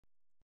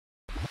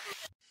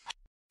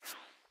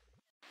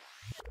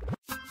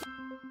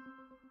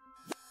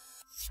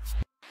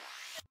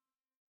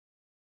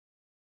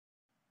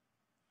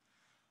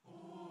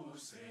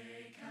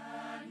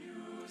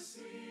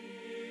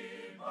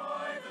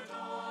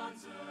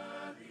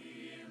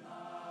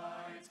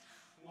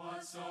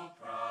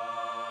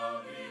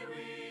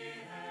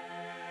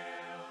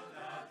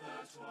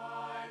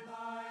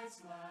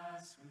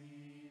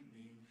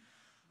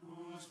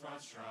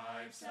broad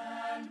stripes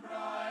and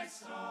bright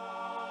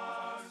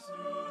stars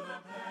through the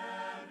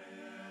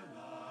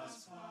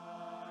perilous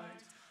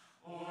fight.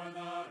 O'er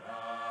the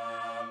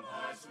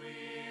ramparts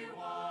we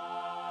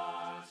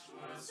watched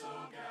were so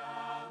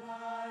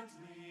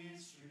gallantly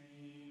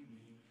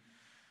streaming,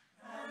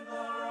 and the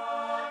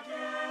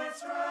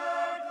rockets'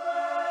 red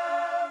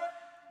glare,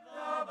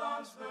 the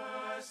bombs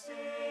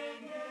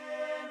bursting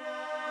in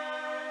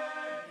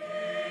air,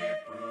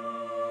 gave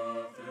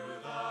proof through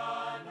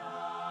the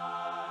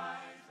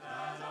night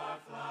that our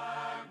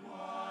flag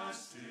was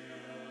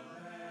still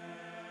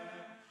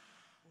there.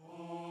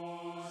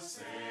 Oh,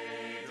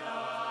 say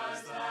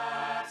does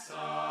that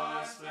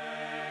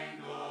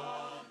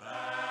star-spangled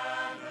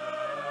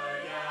banner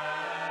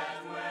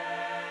yet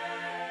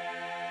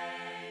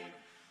wave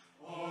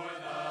o'er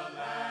the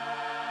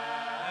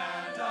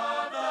land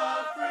of the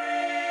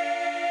free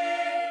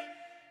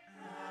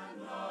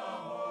and the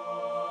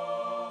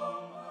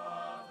home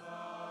of the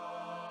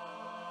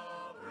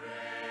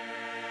brave?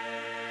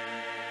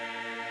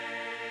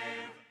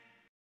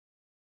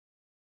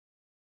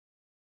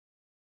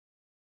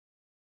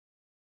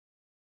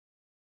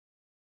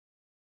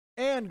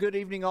 And good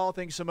evening, all.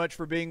 Thanks so much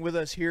for being with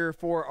us here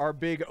for our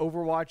big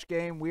Overwatch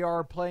game. We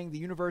are playing the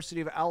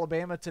University of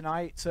Alabama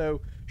tonight,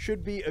 so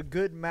should be a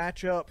good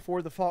matchup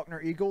for the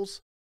Faulkner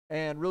Eagles.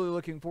 And really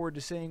looking forward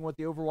to seeing what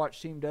the Overwatch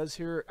team does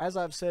here. As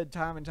I've said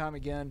time and time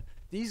again,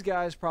 these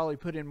guys probably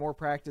put in more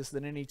practice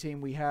than any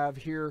team we have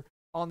here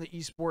on the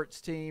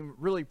esports team.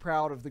 Really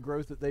proud of the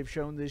growth that they've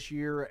shown this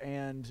year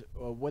and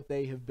what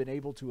they have been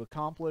able to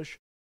accomplish.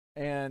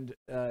 And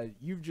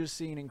you've just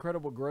seen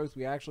incredible growth.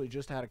 We actually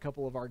just had a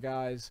couple of our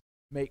guys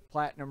make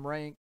platinum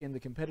rank in the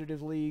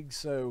competitive league,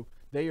 so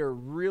they are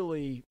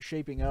really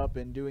shaping up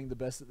and doing the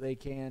best that they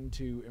can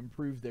to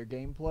improve their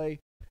gameplay.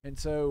 And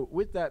so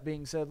with that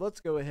being said,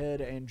 let's go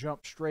ahead and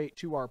jump straight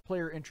to our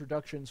player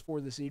introductions for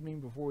this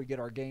evening before we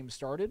get our game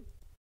started.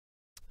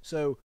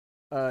 So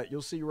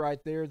you'll see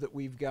right there that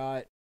we've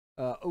got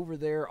over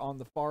there on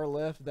the far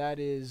left, that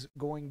is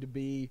going to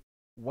be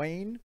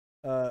Wayne,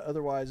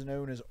 otherwise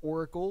known as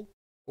Oracle.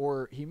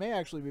 Or he may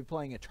actually be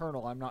playing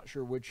Eternal. I'm not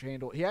sure which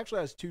handle. He actually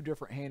has two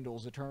different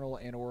handles, Eternal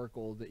and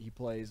Oracle, that he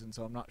plays, and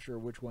so I'm not sure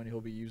which one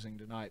he'll be using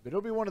tonight. But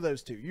it'll be one of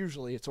those two.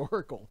 Usually it's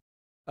Oracle.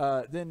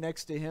 Then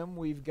next to him,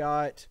 we've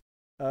got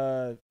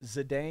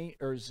Zane.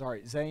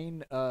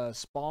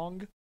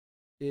 Spong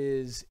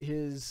is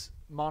his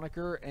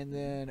moniker. And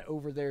then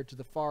over there to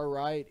the far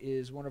right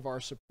is one of our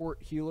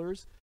support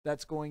healers.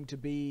 That's going to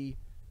be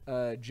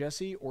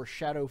Jesse or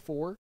Shadow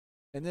 4.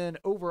 And then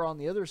over on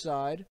the other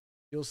side,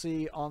 you'll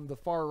see on the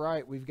far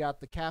right, we've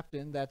got the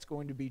captain. That's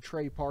going to be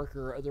Trae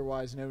Parker,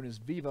 otherwise known as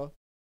Viva.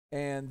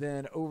 And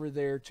then over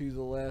there to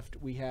the left,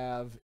 we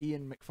have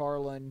Ian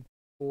McFarland,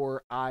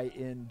 or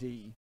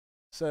IND.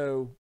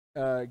 So,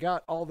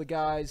 got all the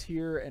guys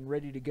here and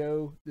ready to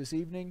go this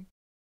evening.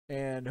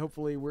 And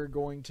hopefully we're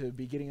going to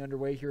be getting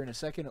underway here in a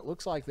second. It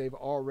looks like they've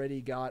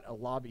already got a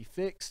lobby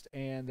fixed,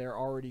 and they're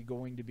already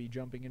going to be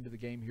jumping into the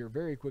game here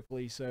very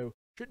quickly. So,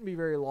 shouldn't be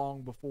very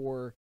long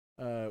before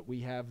we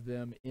have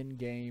them in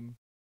game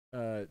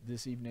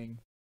this evening.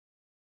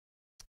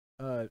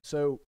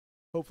 So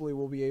hopefully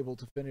we'll be able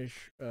to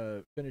finish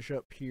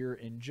up here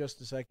in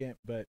just a second.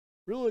 But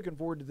really looking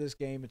forward to this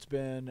game. It's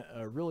been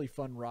a really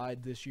fun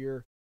ride this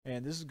year,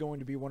 and this is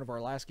going to be one of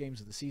our last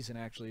games of the season.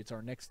 Actually, it's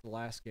our next to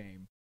last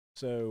game.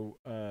 So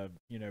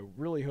you know,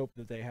 really hope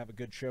that they have a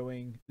good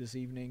showing this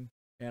evening.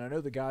 And I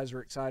know the guys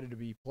are excited to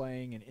be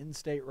playing an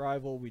in-state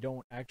rival. We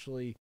don't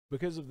actually,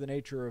 because of the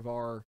nature of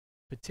our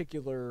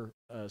particular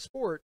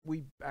sport,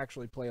 we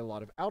actually play a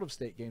lot of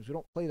out-of-state games. We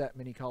don't play that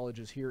many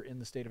colleges here in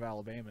the state of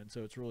Alabama, and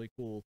so it's really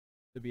cool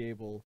to be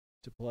able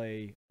to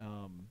play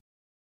an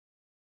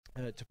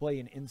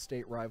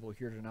in-state rival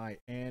here tonight.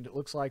 And it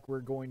looks like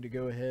we're going to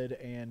go ahead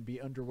and be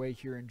underway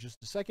here in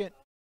just a second.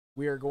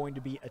 We are going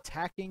to be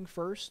attacking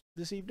first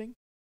this evening,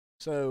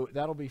 so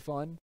that'll be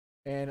fun.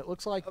 And it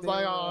looks like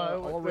they're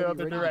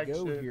already ready to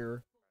go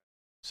here.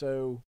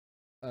 So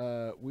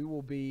we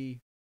will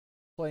be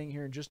playing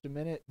here in just a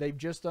minute. They've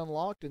just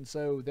unlocked, and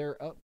so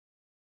they're up.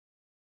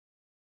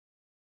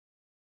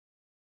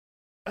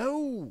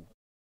 Oh,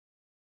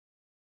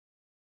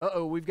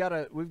 we've got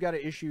an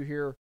issue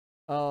here.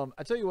 I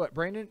tell you what,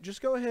 Brandon,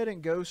 just go ahead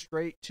and go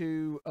straight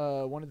to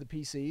one of the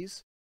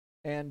PCs,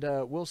 and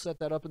we'll set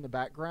that up in the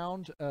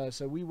background.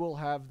 So we will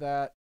have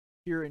that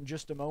here in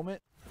just a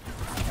moment.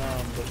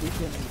 But we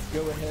can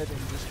go ahead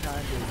and just kind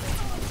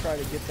of try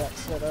to get that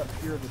set up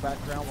here in the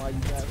background while you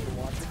guys are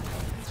watching.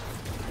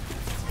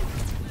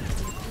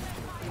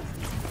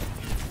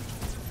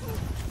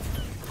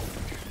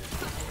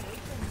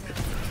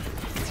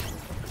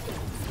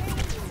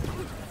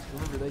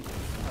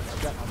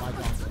 I've got my mic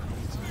on.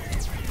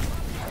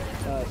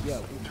 Yeah,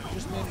 we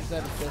just manage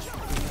that as best we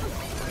can.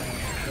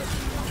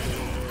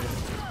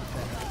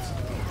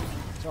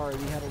 Sorry,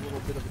 we had a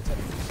little bit of a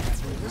technical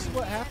snafu. This is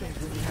what happens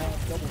when you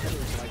have double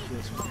headers like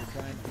this, when you're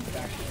trying to be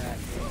back-to-back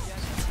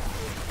games.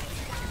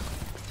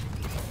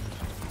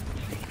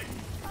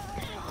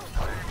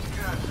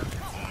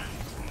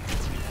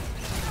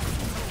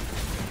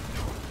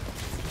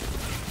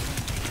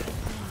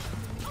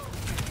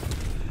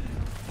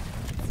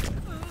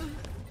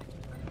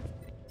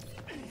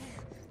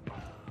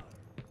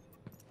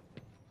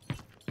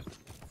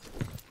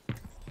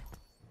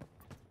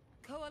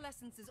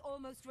 essence is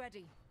almost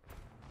ready.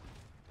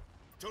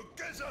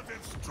 Together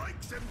then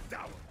strike them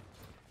down.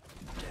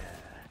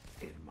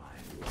 In my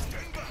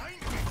Stand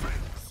behind me, friends.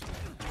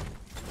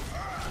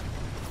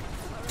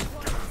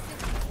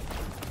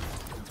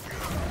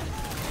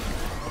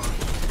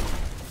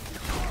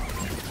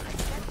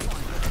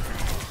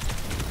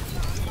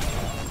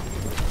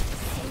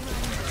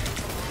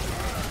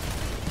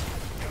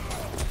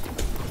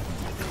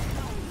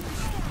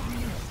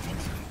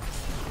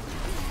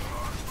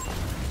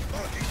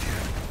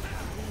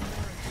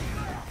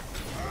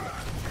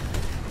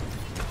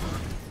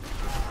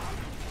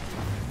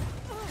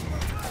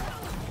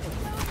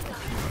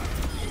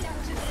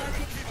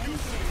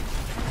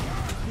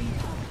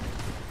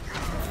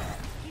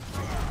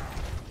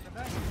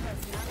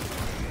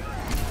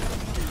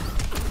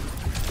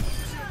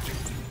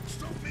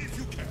 Stop me if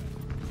you can.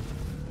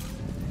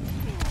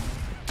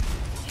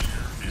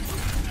 Big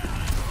stanger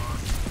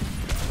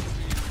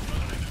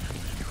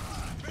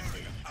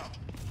left.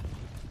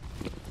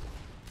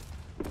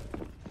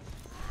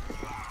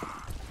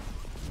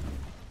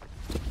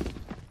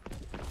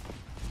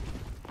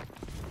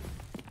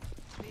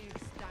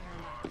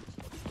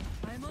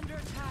 I am under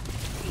attack.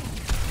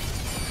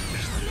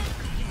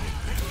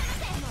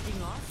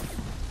 Nothing off.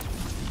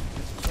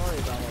 Sorry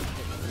about that.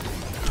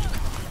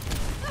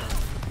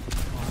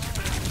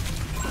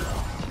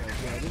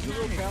 Yeah, this is a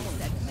real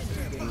challenge.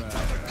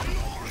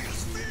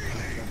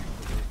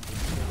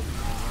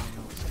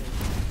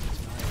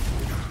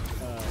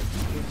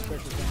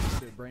 Special thanks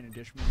to Brandon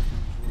Dishmon,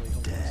 who's really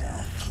helping us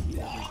out.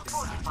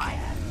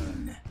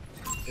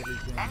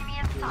 Everything. Enemy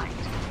in sight.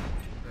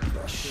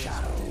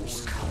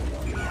 shadows come,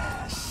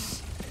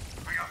 yes.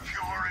 We are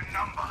fewer in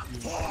number.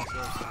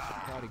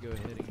 Try to go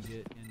ahead and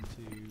get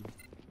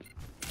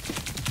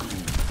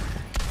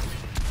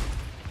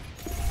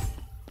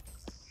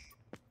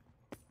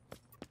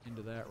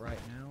into that right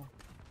now.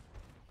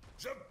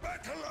 The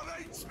battle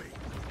awaits me.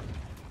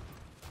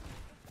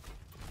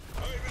 I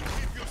will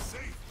keep you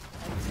safe.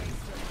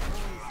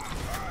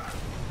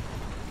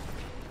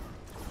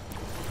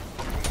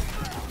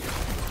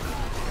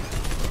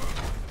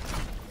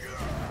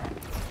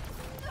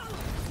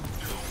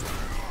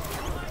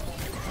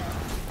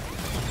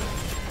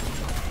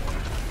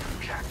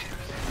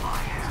 Objectives in my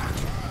hand.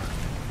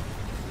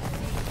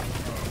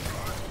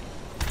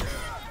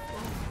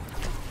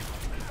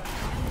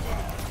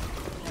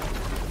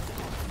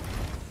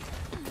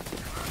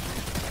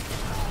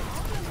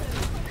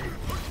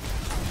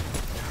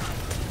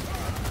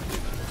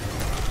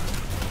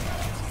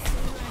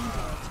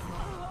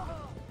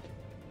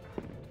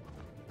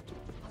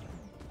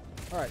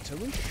 Alright, so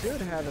we should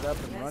have it up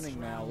and running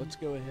now. Let's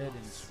go ahead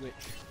and switch.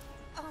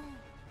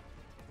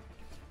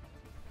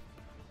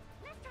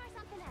 Let's try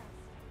something else.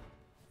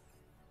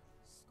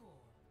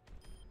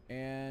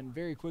 And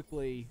very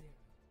quickly,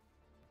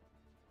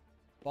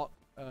 we'll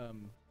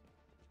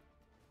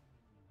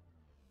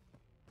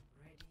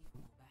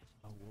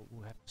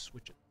have to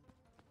switch it.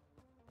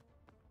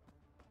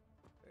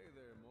 Hey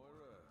there,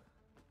 Moira.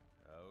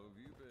 How have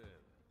you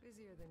been?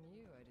 Busier than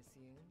you, I'd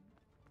assume.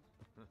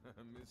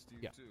 I missed you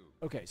Yeah. too.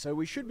 Okay, so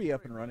we should be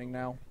up and running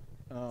now.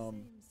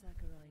 Same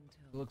saccharine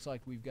tone. Looks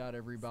like we've got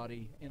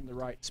everybody in the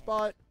right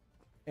spot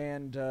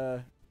and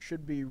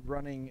should be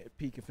running at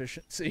peak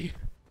efficiency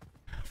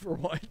for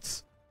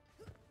once.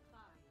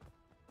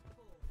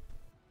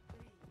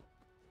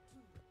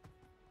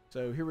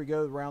 So here we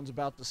go, the round's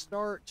about to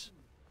start,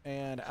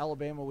 and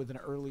Alabama with an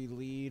early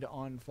lead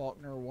on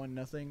Faulkner,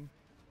 1-0.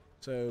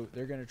 So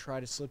they're going to try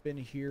to slip in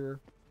here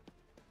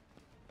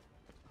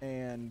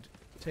and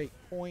take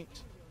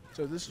point.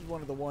 So this is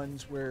one of the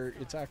ones where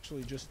it's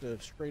actually just a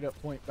straight up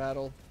point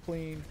battle,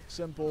 clean,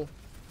 simple.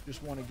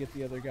 Just want to get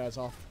the other guys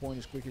off the point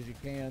as quick as you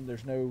can.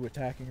 There's no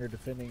attacking or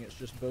defending, it's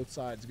just both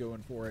sides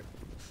going for it.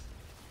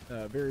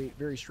 Very,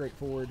 very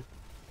straightforward.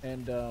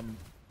 And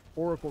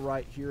Oracle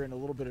right here in a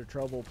little bit of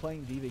trouble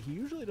playing Diva. He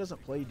usually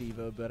doesn't play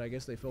Diva, but I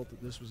guess they felt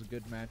that this was a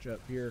good matchup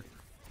here.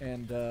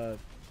 And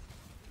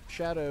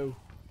Shadow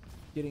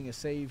getting a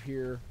save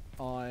here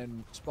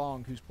on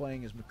Spong, who's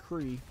playing as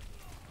McCree.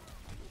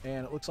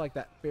 And it looks like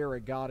that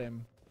Farah got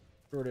him,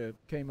 sort of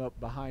came up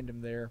behind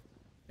him there.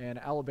 And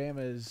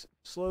Alabama has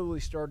slowly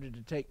started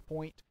to take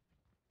point.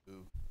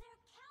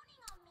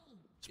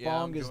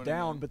 Spong is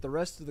down, but the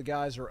rest of the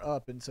guys are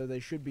up, and so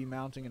they should be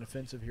mounting an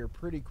offensive here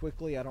pretty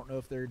quickly. I don't know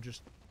if they're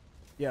just,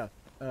 yeah,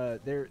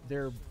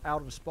 they're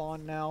out of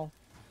spawn now.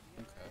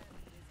 Okay.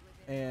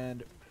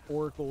 And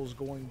Oracle's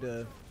going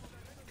to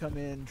come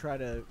in, try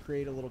to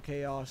create a little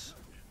chaos.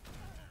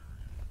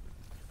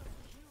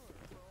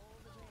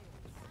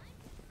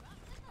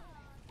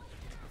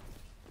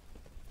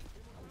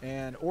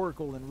 And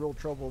Oracle in real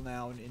trouble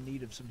now and in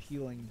need of some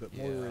healing, but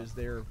Moira is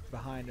there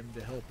behind him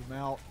to help him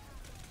out.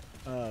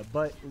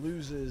 But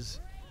loses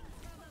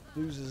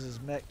his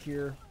mech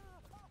here.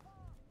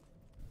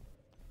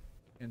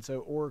 And so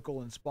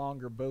Oracle and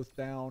Spong are both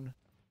down.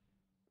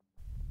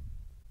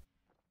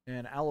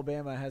 And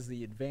Alabama has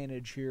the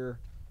advantage here.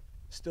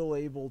 Still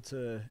able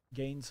to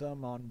gain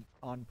some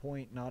on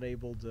point, not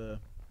able to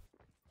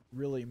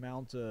really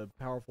mount a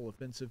powerful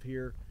offensive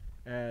here,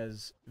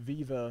 as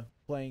Viva,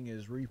 playing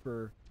as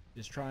Reaper,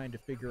 is trying to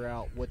figure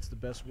out what's the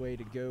best way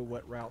to go,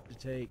 what route to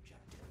take,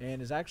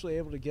 and is actually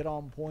able to get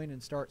on point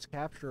and starts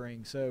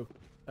capturing. So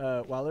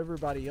while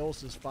everybody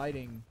else is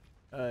fighting,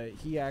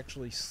 he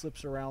actually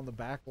slips around the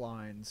back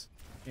lines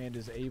and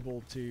is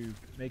able to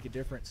make a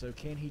difference. So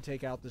can he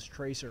take out this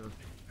Tracer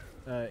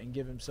and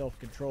give himself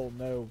control?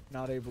 No,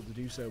 not able to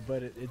do so,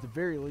 but it, at the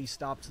very least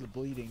stops the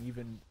bleeding,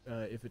 even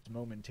if it's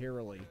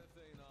momentarily.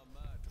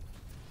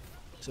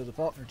 So the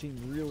Faulkner team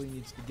really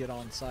needs to get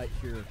on site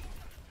here.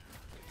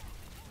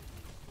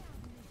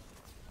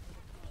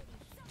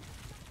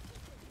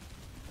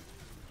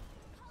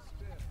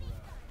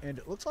 And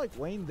it looks like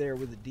Wayne there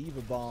with a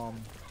Diva Bomb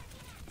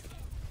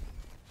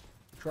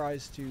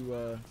tries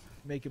to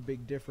make a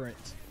big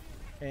difference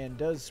and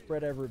does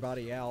spread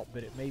everybody out,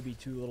 but it may be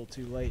too little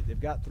too late. They've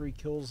got 3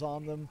 kills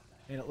on them,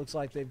 and it looks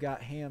like they've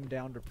got Ham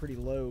down to pretty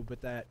low,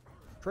 but that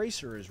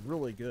Tracer is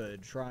really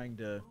good, trying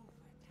to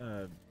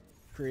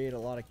create a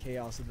lot of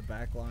chaos in the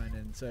back line.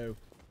 And so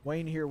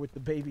Wayne here with the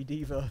baby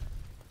Diva.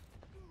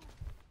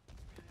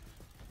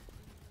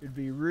 It'd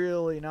be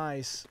really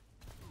nice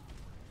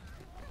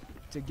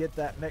to get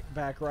that mech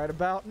back right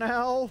about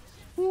now.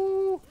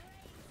 Woo!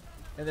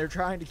 And they're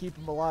trying to keep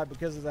him alive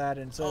because of that.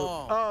 And so,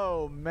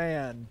 oh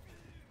man.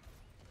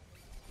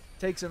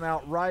 Takes him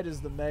out right as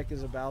the mech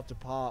is about to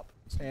pop.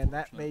 And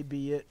that may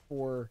be it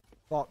for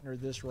Faulkner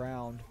this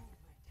round.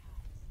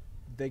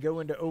 They go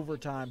into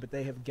overtime, but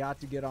they have got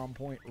to get on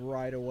point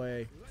right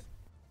away.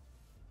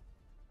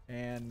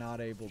 And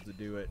not able to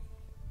do it.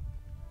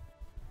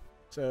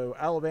 So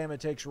Alabama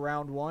takes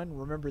round 1.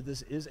 Remember,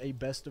 this is a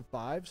best of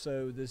 5,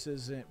 so this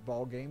isn't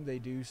ball game. They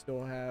do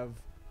still have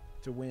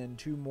to win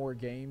 2 more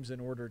games in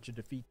order to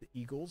defeat the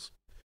Eagles.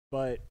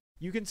 But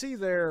you can see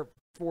there,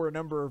 for a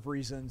number of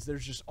reasons,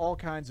 there's just all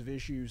kinds of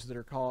issues that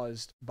are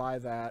caused by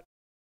that.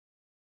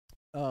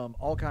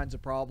 All kinds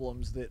of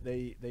problems that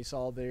they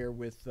saw there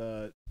with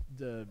the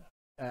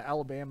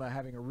Alabama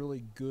having a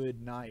really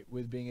good night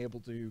with being able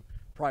to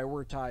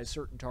prioritize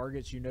certain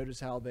targets. You notice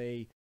how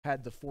they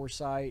had the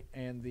foresight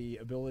and the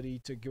ability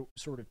to go,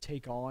 sort of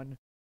take on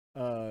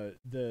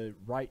the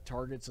right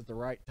targets at the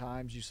right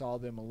times. You saw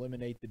them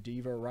eliminate the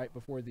Diva right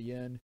before the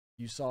end.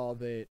 You saw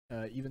that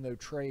even though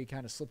Trae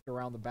kind of slipped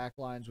around the back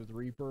lines with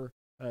Reaper,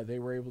 they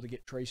were able to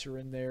get Tracer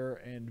in there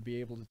and be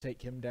able to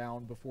take him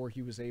down before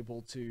he was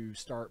able to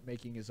start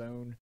making his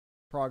own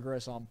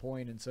progress on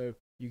point. And so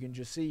you can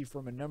just see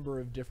from a number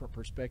of different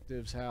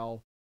perspectives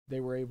how they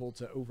were able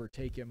to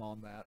overtake him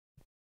on that.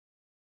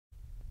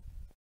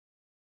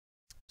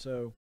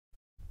 So,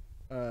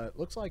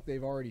 looks like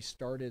they've already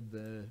started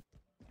the...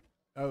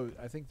 Oh,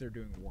 I think they're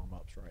doing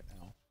warm-ups right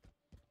now.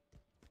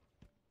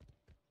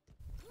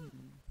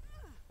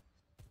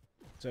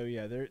 So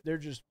yeah, they're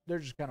just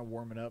kind of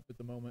warming up at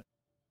the moment.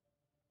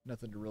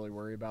 Nothing to really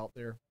worry about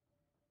there.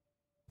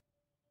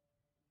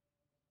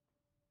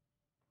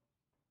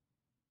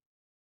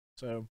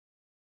 So,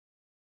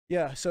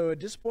 yeah, so a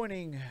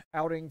disappointing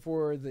outing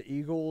for the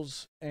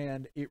Eagles,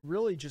 and it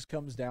really just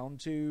comes down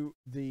to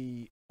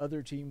the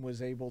other team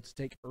was able to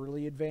take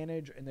early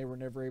advantage, and they were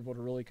never able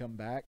to really come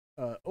back.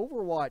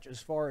 Overwatch, as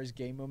far as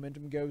game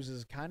momentum goes,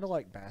 is kind of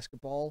like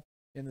basketball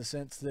in the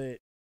sense that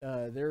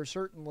there are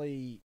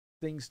certainly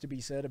things to be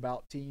said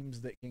about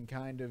teams that can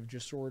kind of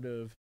just sort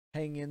of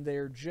hang in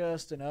there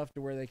just enough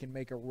to where they can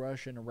make a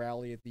rush and a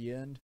rally at the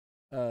end.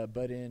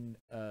 But in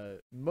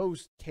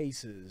most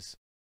cases,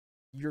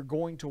 you're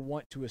going to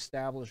want to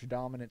establish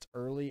dominance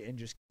early and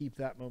just keep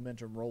that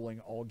momentum rolling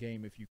all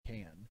game if you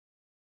can.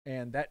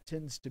 And that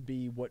tends to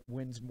be what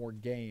wins more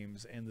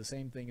games. And the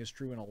same thing is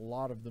true in a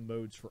lot of the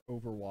modes for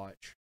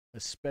Overwatch,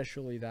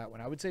 especially that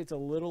one. I would say it's a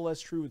little less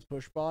true with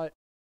Pushbot.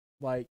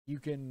 Like, you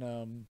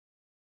can,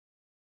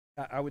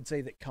 I would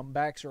say that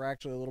comebacks are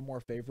actually a little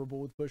more favorable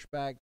with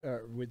Pushbot,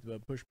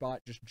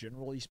 just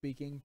generally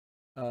speaking.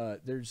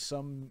 There's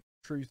some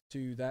truth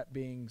to that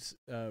being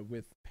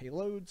with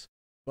payloads,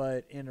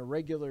 but in a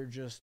regular,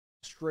 just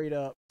straight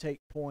up take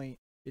point,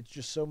 it's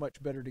just so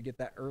much better to get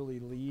that early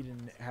lead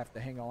and have to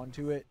hang on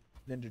to it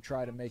than to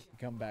try to make the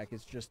comeback.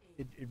 It's just,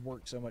 it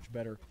works so much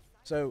better.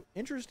 So,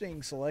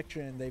 interesting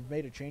selection. They've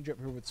made a change up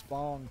here with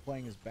Spong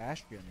playing as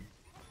Bastion.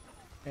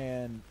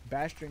 And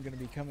Bastion going to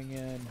be coming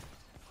in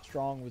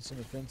strong with some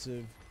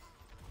offensive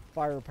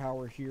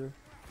firepower here.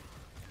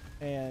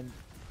 And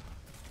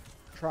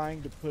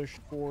trying to push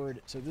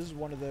forward. So this is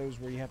one of those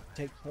where you have to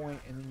take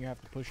point and then you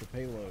have to push a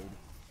payload.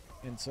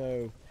 And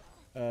so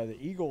the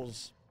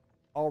Eagles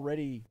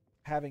already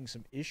having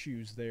some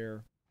issues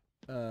there,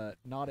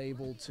 not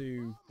able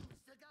to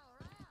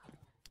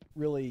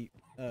really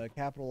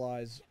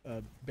capitalize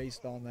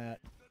based on that.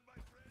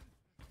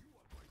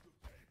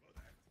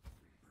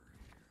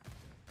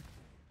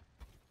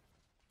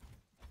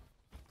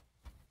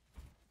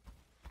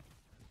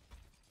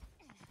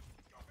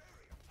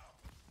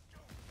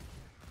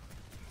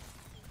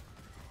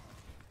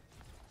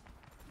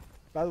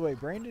 By the way,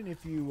 Brandon,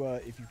 if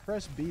you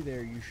press B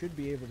there, you should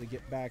be able to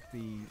get back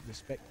the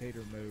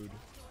spectator mode.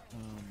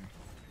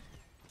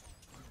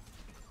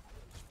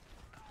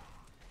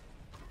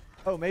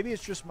 Oh, maybe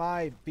it's just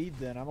my feed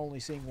then. I'm only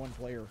seeing one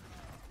player.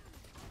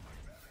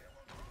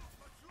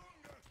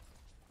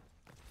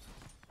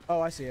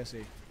 Oh, I see, I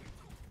see.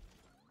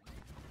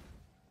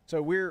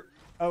 So we're...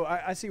 Oh,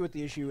 I see what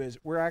the issue is.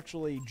 We're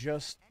actually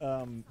just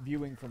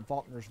viewing from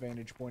Faulkner's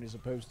vantage point as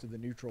opposed to the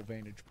neutral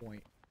vantage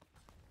point.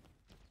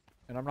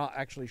 And I'm not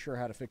actually sure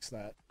how to fix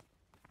that.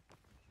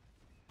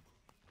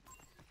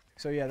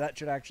 So yeah, that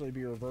should actually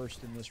be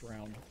reversed in this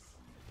round.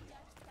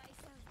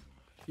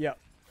 Yep.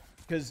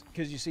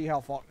 Because you see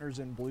how Faulkner's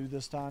in blue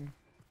this time?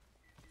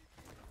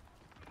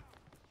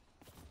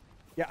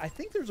 Yeah, I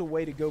think there's a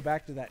way to go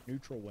back to that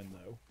neutral win,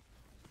 though.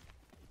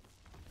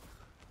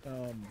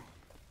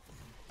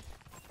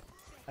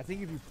 I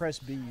think if you press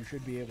B, you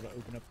should be able to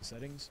open up the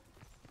settings.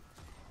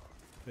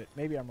 But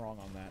maybe I'm wrong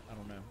on that. I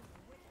don't know.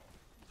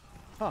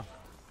 Huh.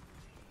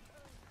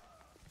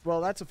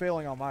 Well, that's a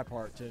failing on my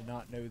part to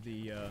not know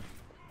the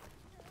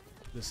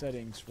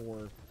settings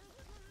for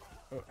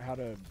how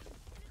to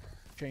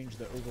change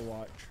the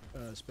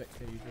Overwatch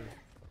spectator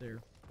there.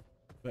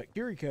 But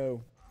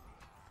Kiriko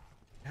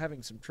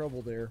having some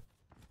trouble there.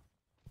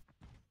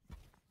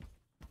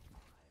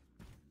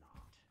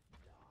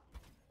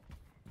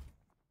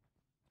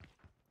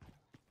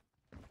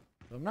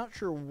 I'm not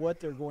sure what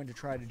they're going to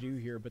try to do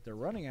here, but they're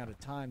running out of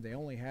time. They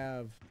only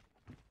have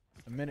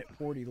a minute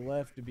 40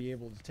 left to be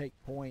able to take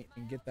point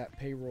and get that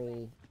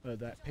payload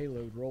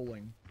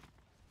rolling.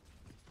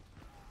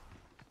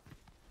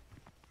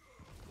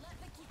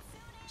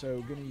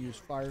 So gonna use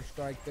Fire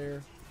Strike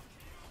there.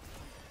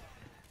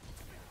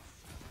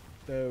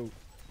 So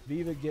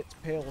Viva gets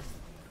pale.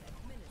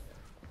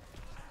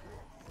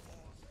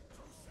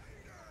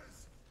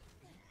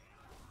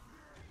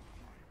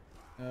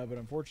 But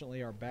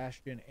unfortunately our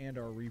Bastion and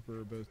our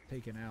Reaper are both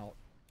taken out.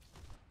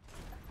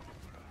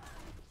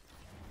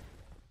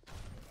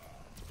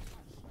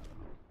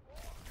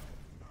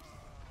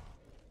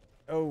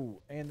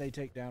 Oh, and they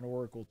take down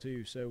Oracle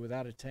too, so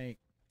without a tank,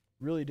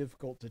 really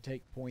difficult to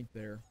take point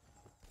there.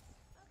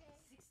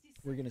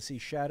 We're going to see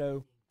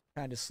Shadow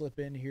kind of slip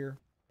in here.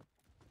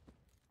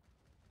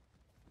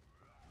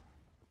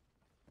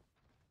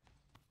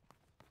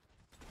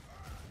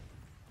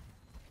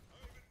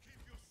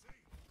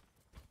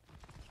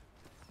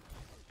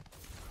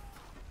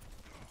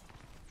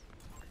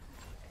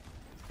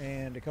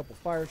 And a couple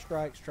Fire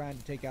Strikes trying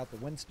to take out the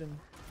Winston.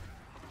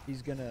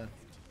 He's going to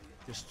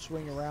just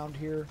swing around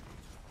here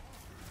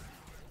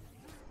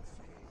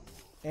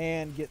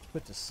and get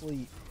put to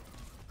sleep.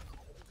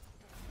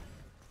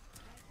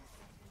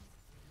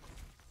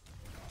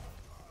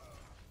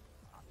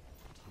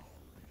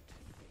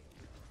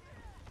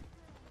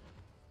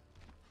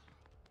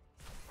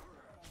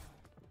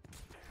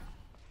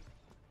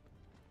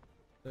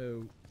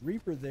 So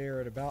Reaper there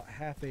at about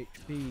half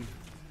HP,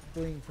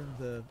 fleeing from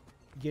the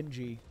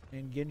Genji,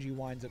 and Genji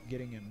winds up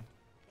getting him.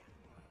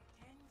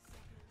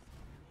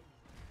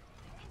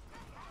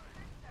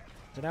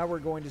 So now we're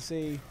going to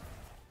see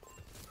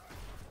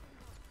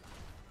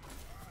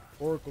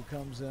Oracle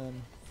comes in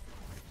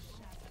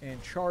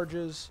and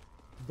charges,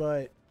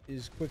 but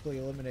is quickly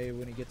eliminated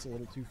when he gets a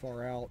little too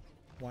far out,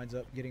 winds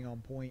up getting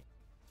on point,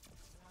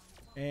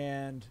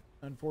 and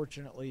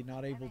unfortunately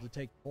not able to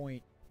take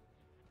point.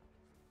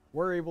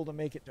 We're able to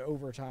make it to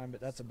overtime, but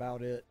that's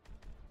about it.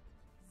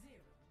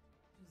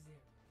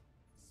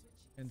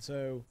 And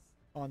so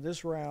on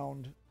this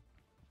round,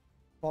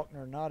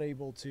 Faulkner not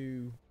able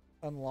to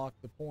unlock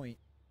the point.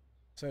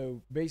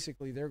 So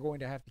basically they're going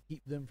to have to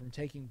keep them from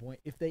taking point.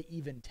 If they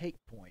even take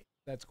point,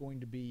 that's going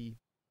to be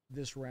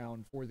this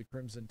round for the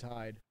Crimson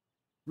Tide.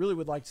 Really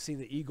would like to see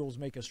the Eagles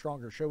make a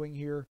stronger showing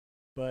here,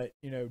 but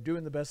you know,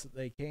 doing the best that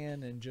they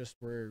can, and just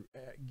were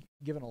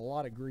given a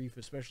lot of grief,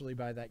 especially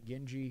by that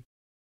Genji.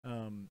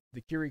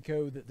 The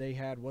Kiriko that they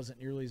had wasn't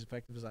nearly as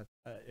effective as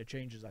a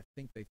change as I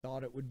think they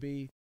thought it would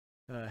be.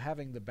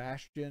 Having the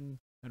Bastion,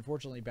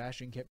 unfortunately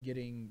Bastion kept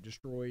getting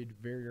destroyed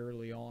very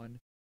early on,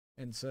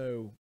 and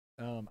so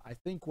I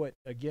think what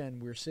again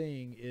we're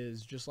seeing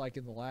is, just like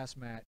in the last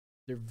match,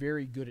 they're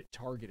very good at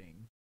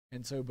targeting,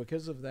 and so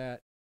because of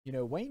that, you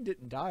know, Wayne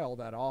didn't die all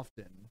that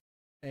often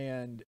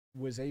and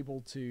was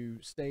able to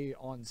stay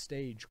on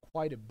stage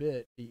quite a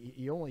bit.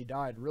 He only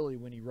died really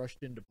when he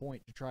rushed into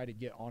point to try to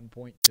get on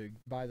point to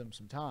buy them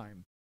some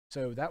time.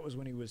 So that was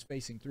when he was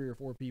facing 3 or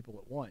 4 people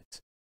at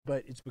once.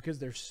 But it's because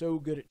they're so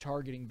good at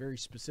targeting very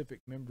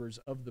specific members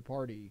of the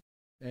party,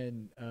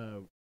 and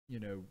you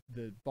know,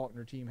 the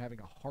Faulkner team having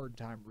a hard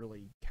time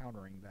really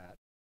countering that.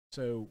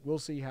 So we'll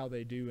see how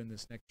they do in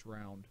this next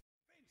round.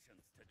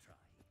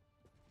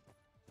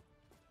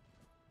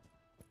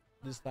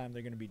 This time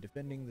they're going to be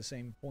defending the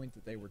same point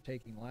that they were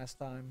taking last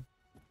time.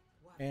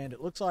 And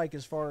it looks like,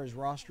 as far as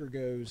roster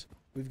goes,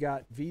 we've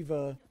got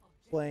Viva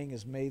playing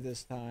as May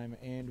this time,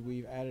 and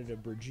we've added a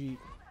Brigitte.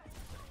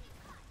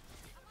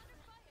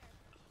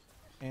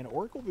 And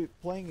Oracle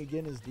playing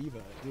again as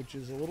Diva, which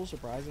is a little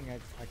surprising.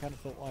 I kind of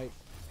felt like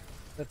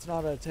that's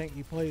not a tank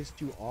he plays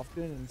too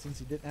often, and since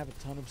he didn't have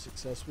a ton of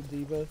success with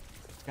Diva,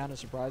 it's kind of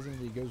surprising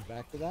that he goes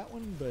back to that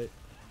one. But,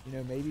 you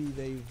know, maybe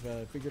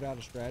they've figured out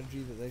a strategy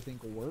that they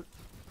think will work.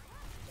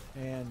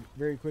 And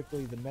very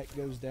quickly the mech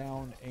goes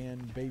down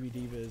and Baby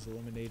D.Va is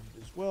eliminated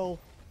as well.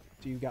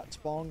 So you've got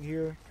Spong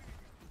here.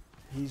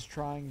 He's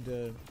trying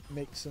to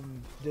make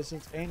some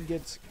distance and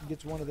gets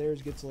one of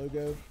theirs, gets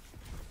logo,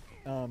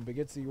 but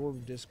gets the Orb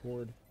of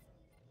Discord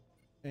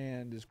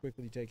and is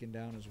quickly taken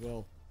down as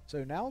well.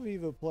 So now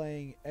Viva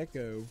playing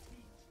Echo,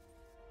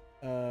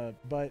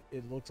 but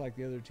it looks like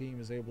the other team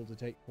is able to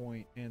take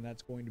point, and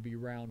that's going to be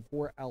round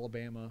for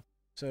Alabama.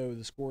 So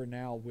the score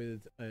now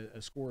with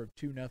a score of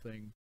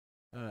 2-0.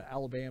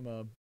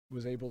 Alabama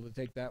was able to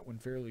take that one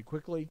fairly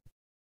quickly.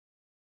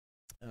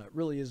 It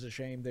really is a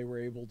shame they were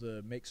able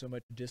to make so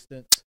much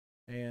distance,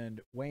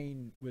 and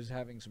Wayne was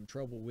having some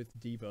trouble with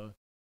D.Va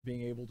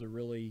being able to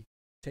really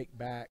take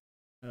back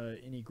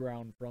any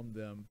ground from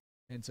them.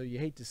 And so you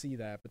hate to see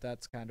that, but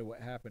that's kind of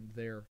what happened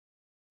there.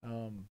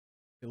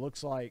 It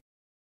looks like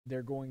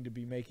they're going to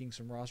be making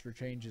some roster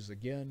changes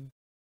again,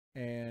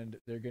 and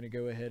they're going to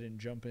go ahead and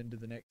jump into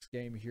the next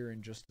game here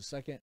in just a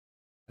second.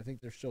 I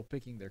think they're still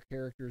picking their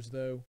characters,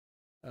 though.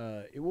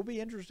 It will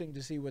be interesting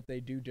to see what they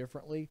do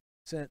differently,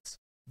 since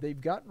they've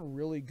gotten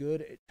really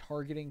good at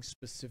targeting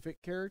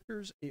specific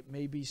characters. It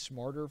may be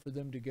smarter for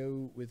them to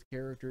go with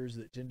characters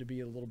that tend to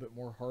be a little bit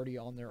more hardy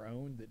on their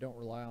own, that don't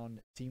rely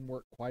on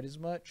teamwork quite as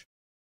much.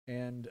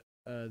 And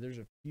there's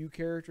a few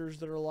characters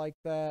that are like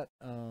that.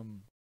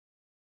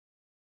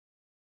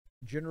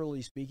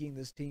 Generally speaking,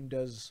 this team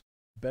does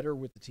better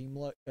with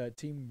the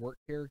teamwork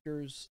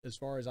characters as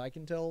far as I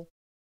can tell,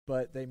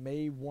 but they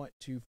may want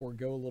to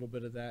forego a little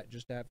bit of that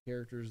just to have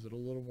characters that are a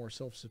little more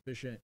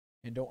self-sufficient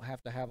and don't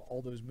have to have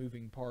all those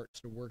moving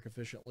parts to work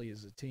efficiently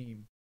as a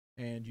team.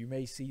 And you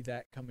may see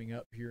that coming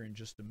up here in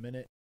just a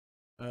minute.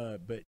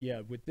 But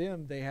yeah, with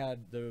them, they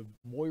had the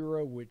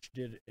Moira, which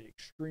did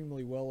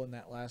extremely well in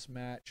that last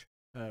match.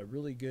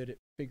 Really good at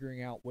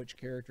figuring out which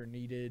character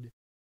needed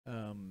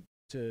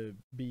to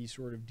be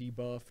sort of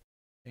debuffed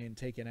and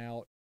taken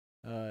out.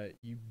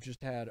 You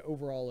just had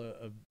overall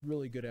a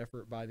really good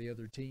effort by the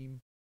other team.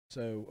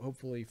 So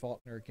hopefully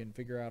Faulkner can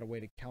figure out a way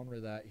to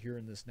counter that here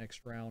in this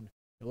next round.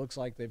 It looks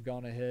like they've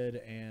gone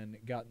ahead and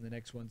gotten the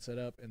next one set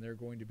up, and they're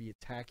going to be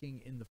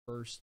attacking in the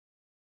first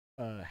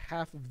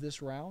half of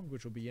this round,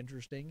 which will be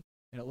interesting.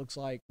 And it looks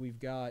like we've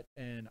got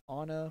an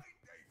Ana,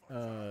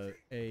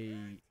 a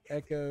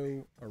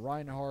Echo, a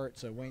Reinhardt.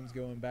 So Wayne's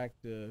going back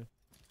to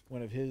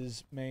one of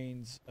his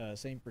mains.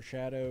 Same for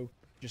Shadow,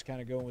 just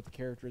kind of going with the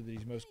character that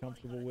he's most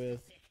comfortable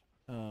with,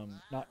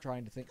 not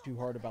trying to think too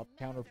hard about the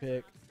counter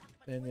pick.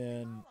 And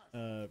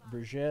then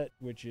Brigitte,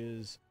 which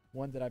is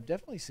one that I've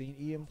definitely seen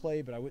Ian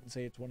play, but I wouldn't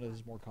say it's one of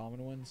his more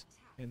common ones.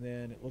 And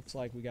then it looks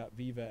like we got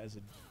Viva as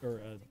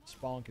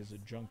Spong as a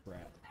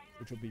Junkrat,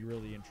 which will be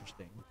really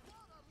interesting.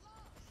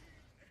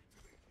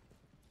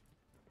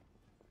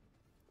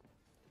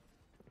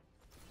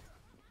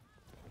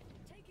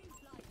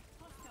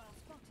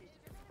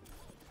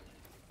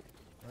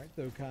 Alright,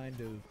 though, kind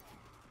of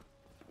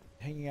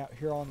hanging out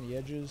here on the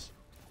edges,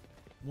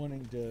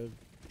 wanting to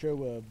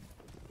show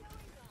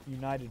a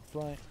united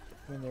front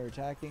when they're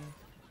attacking.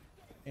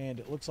 And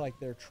it looks like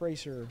their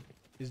Tracer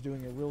is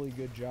doing a really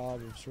good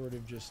job of sort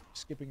of just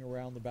skipping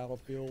around the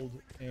battlefield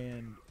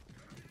and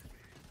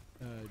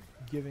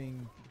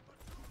giving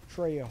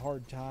Trae a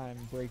hard time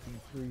breaking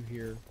through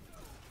here.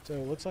 So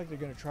it looks like they're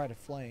going to try to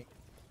flank,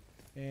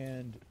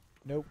 and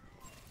nope.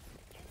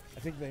 I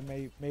think they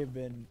may have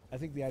been, I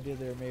think the idea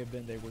there may have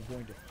been they were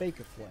going to fake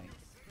a flank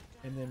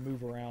and then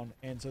move around.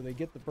 And so they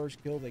get the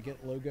first kill, they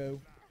get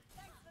logo.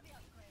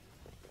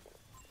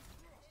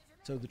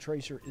 So the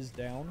Tracer is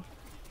down.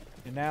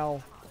 And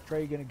now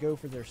Trae going to go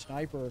for their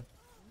sniper.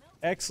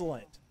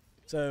 Excellent.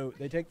 So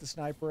they take the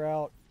sniper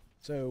out.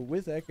 So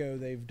with Echo,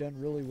 they've done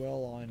really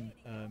well on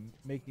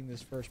making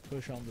this first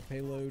push on the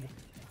payload.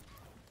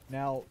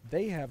 Now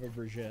they have a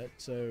Brigitte,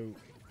 so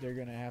they're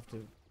going to have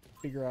to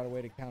figure out a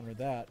way to counter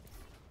that.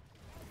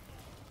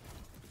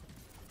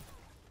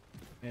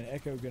 And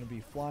Echo going to be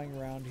flying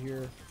around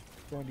here,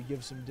 going to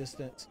give some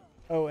distance.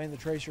 Oh, and the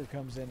Tracer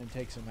comes in and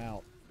takes him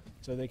out.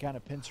 So they kind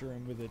of pincer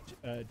him with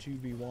a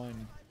 2v1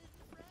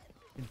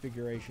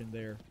 configuration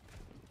there.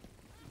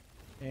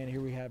 And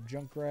here we have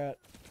Junkrat.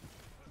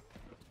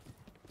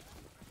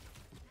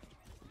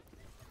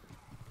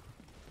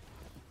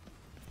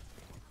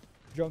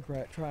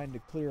 Junkrat trying to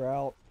clear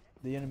out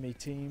the enemy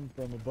team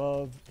from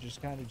above,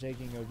 just kind of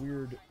taking a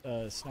weird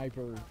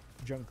sniper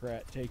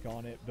Junkrat take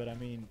on it, but I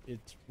mean,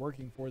 it's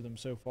working for them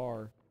so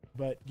far,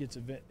 but gets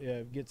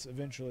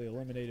eventually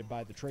eliminated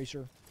by the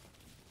Tracer.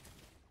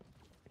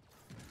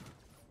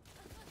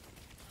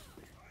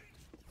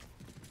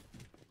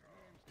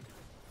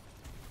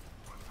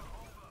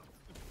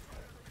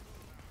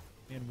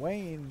 And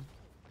Wayne,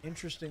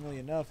 interestingly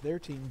enough, their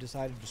team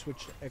decided to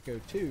switch to Echo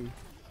 2,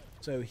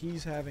 so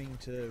he's having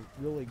to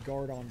really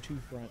guard on two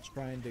fronts,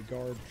 trying to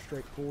guard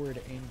straight forward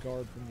and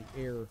guard from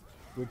the air,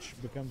 which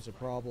becomes a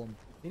problem.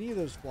 Any of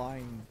those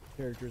flying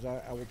characters,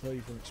 I will tell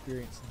you from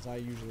experience, since I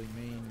usually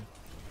main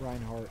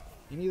Reinhardt,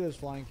 any of those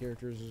flying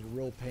characters is a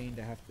real pain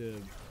to have to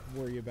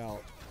worry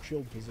about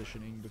shield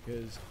positioning,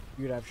 because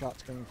you'd have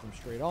shots coming from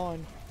straight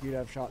on, you'd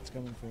have shots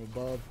coming from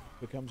above,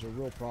 becomes a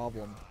real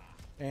problem.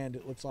 And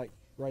it looks like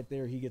right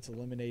there he gets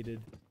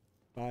eliminated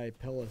by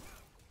Pella,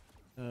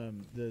 the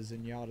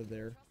Zenyatta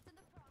there.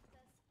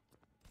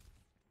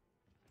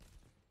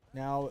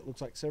 Now it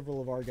looks like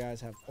several of our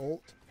guys have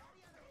ult,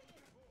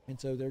 and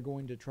so they're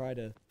going to try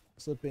to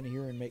slip in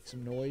here and make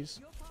some noise.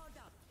 You're powered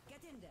up. Get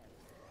in there.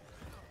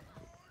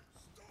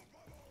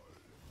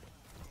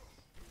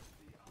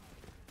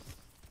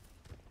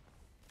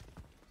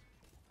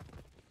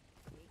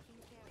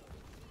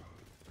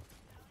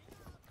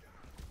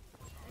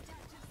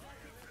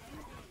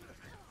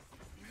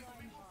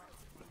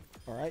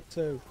 All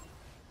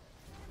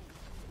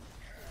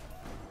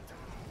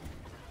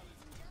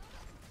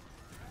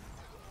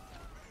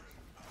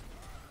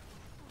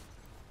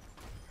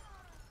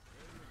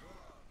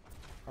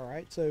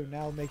right, so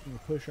now making a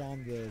push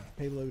on the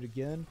payload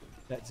again.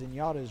 That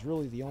Zenyatta is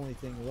really the only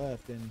thing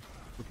left, and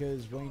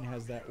because Wayne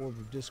has that Orb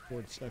of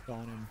Discord stuck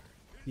on him,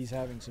 he's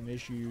having some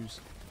issues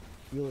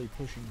really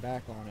pushing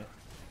back on it.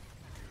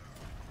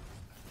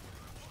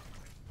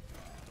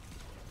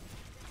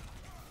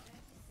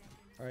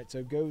 Alright,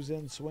 so goes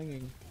in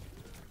swinging.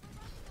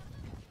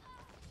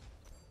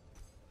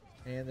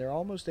 And they're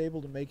almost able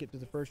to make it to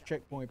the first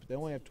checkpoint, but they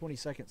only have 20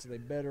 seconds, so they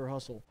better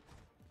hustle.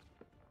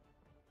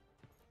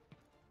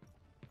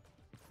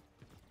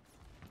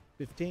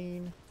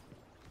 15.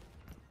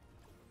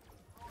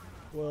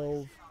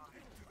 12.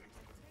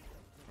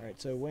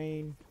 Alright, so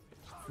Wayne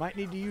might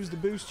need to use the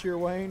boost here,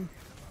 Wayne.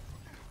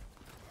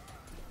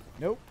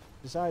 Nope.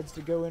 Decides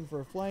to go in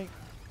for a flank.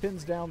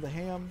 Pins down the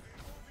ham.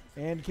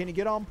 And can he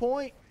get on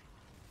point?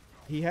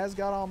 He has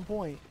got on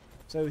point.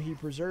 So he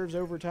preserves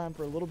overtime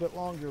for a little bit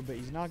longer, but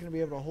he's not going to be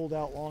able to hold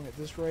out long at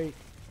this rate.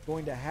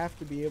 Going to have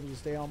to be able to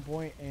stay on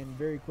point, and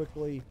very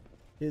quickly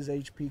his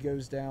HP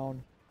goes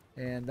down.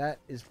 And that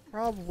is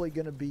probably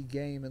going to be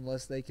game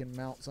unless they can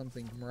mount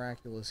something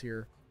miraculous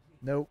here.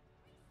 Nope.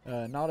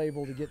 Not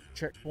able to get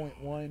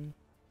checkpoint 1.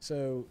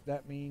 So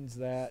that means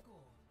that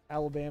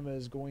Alabama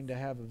is going to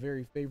have a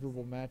very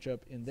favorable matchup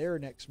in their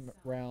next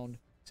round,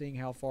 seeing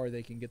how far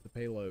they can get the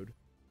payload.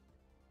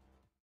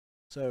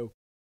 So,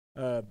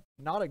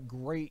 not a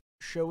great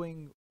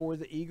showing for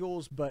the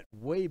Eagles, but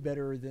way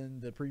better than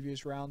the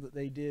previous round that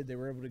they did. They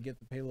were able to get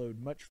the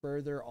payload much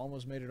further,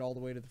 almost made it all the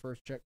way to the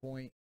first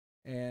checkpoint,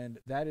 and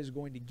that is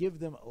going to give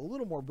them a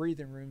little more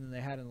breathing room than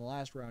they had in the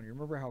last round. You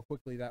remember how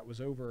quickly that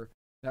was over?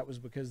 That was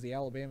because the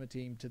Alabama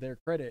team, to their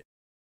credit,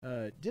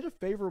 did a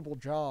favorable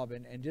job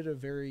and did a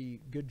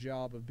very good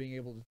job of being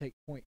able to take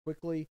point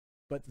quickly.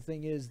 But the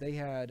thing is, they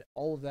had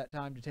all of that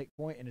time to take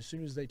point, and as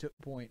soon as they took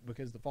point,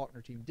 because the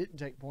Faulkner team didn't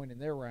take point in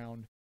their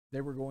round,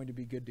 they were going to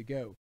be good to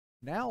go.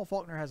 Now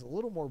Faulkner has a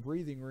little more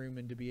breathing room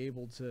and to be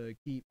able to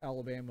keep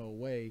Alabama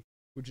away,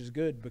 which is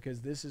good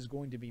because this is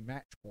going to be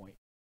match point.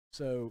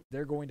 So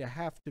they're going to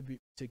have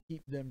to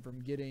keep them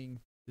from getting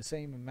the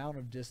same amount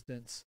of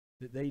distance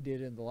that they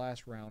did in the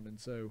last round,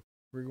 and so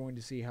we're going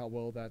to see how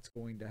well that's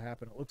going to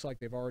happen. It looks like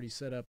they've already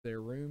set up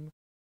their room,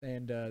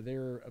 and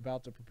they're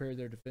about to prepare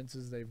their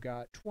defenses. They've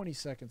got 20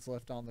 seconds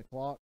left on the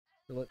clock,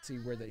 so let's see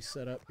where they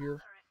set up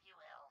here.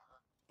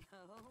 Oh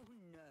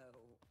no,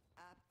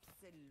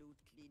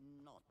 absolutely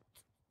not.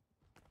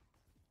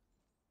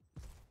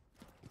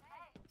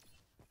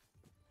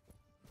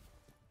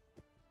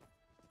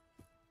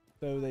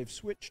 So they've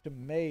switched to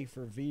May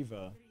for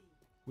Viva,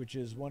 which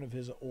is one of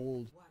his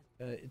old...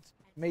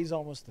 May's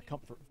almost the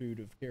comfort food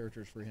of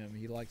characters for him.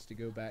 He likes to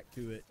go back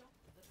to it.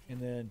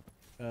 And then,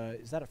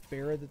 is that a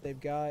Farah that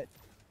they've got?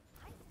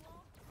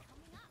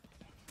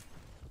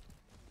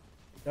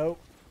 Nope.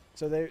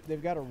 So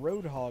they've got a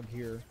Roadhog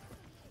here,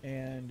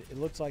 and it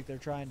looks like they're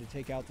trying to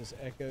take out this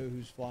Echo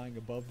who's flying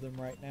above them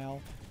right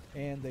now.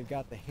 And they've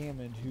got the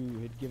Hammond who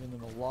had given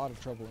them a lot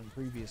of trouble in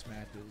previous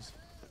matches.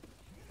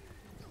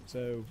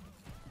 So...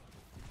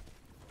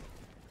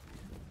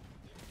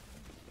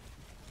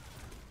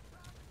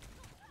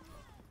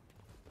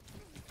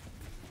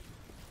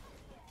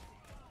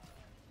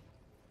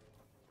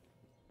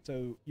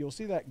 So you'll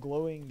see that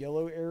glowing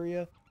yellow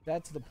area.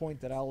 That's the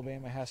point that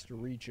Alabama has to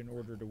reach in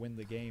order to win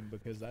the game,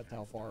 because that's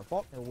how far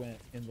Faulkner went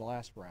in the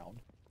last round.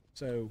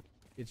 So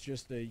it's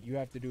just you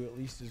have to do at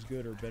least as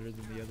good or better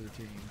than the other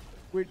team,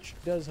 which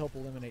does help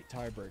eliminate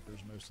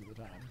tiebreakers most of the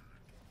time.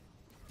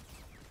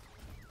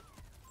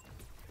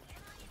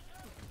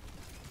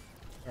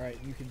 All right,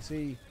 you can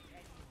see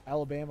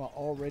Alabama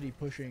already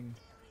pushing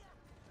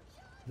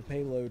the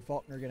payload.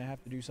 Faulkner going to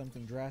have to do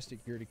something drastic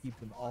here to keep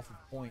them off of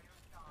point.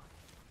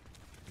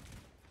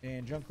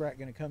 And Junkrat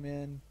going to come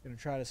in, going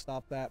to try to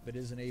stop that, but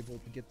isn't able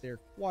to get there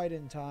quite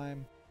in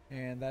time.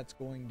 And that's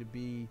going to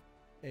be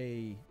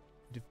a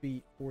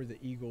defeat for the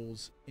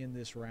Eagles in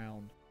this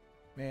round.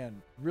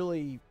 Man,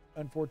 really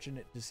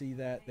unfortunate to see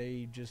that.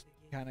 They just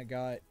kind of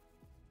got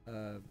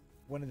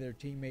one of their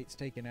teammates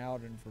taken out,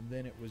 and from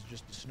then it was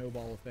just a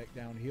snowball effect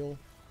downhill.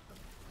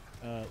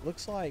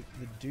 Looks like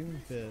the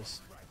Doomfist,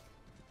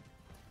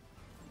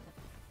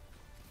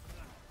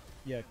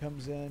 yeah,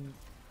 comes in,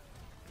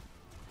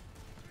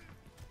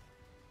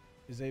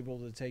 is able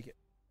to take it.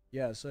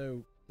 Yeah,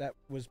 so that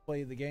was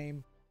play of the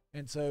game.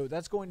 And so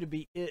that's going to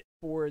be it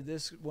for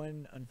this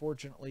one.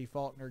 Unfortunately,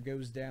 Faulkner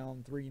goes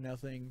down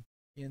 3-0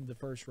 in the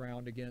first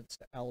round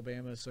against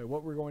Alabama. So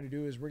what we're going to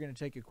do is we're going to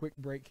take a quick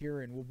break here,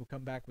 and we'll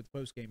come back with the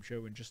post-game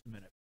show in just a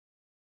minute.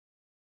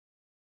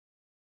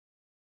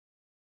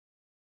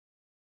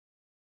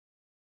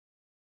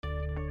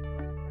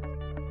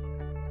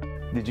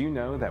 Did you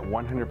know that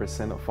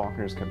 100% of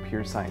Faulkner's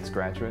computer science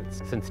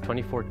graduates since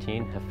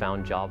 2014 have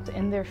found jobs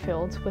in their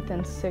fields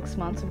within 6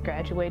 months of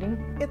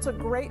graduating? It's a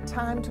great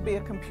time to be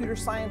a computer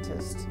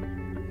scientist.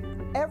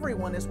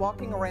 Everyone is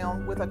walking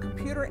around with a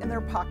computer in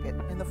their pocket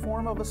in the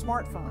form of a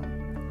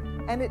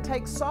smartphone, and it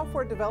takes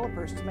software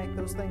developers to make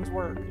those things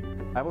work.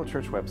 I built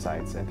church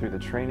websites, and through the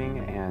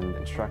training and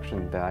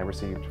instruction that I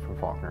received from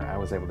Faulkner, I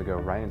was able to go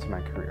right into my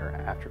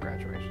career after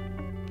graduation.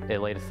 It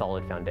laid a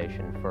solid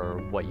foundation for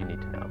what you need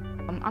to know.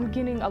 I'm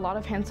getting a lot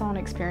of hands-on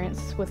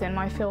experience within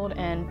my field,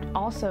 and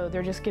also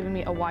they're just giving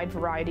me a wide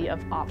variety of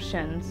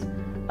options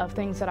of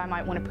things that I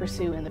might want to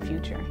pursue in the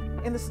future.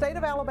 In the state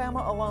of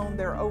Alabama alone,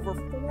 there are over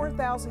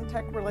 4,000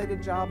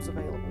 tech-related jobs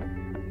available.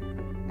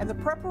 And the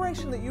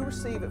preparation that you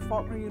receive at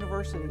Faulkner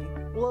University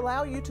will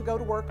allow you to go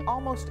to work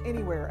almost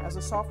anywhere as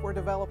a software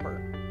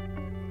developer.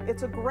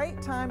 It's a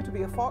great time to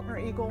be a Faulkner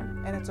Eagle,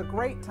 and it's a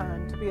great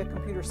time to be a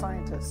computer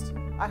scientist.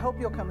 I hope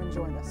you'll come and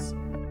join us.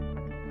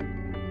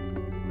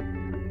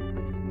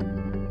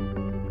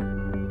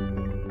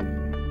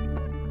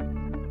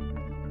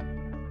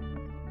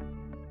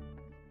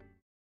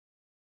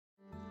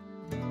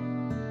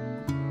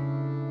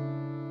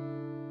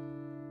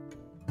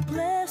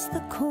 Bless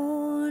the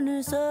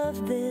corners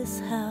of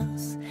this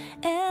house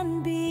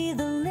and be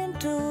the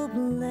lintel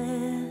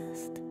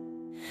blessed.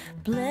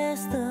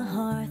 Bless the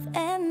hearth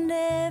and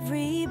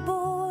every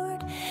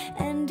board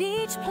and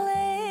each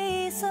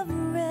place of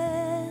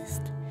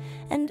rest,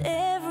 and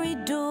every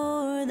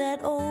door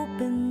that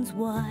opens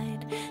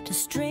wide to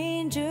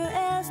stranger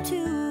as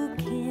to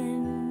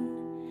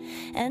kin,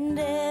 and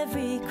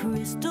every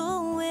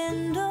crystal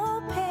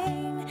window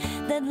pane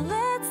that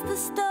lets the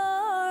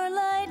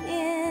starlight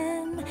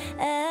in.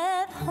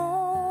 At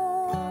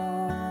home,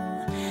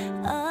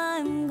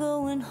 I'm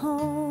going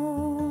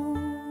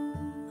home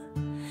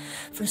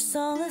for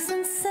solace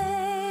and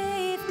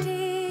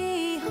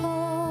safety,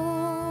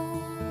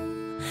 home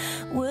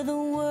where the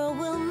world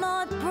will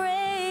not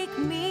break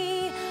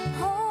me,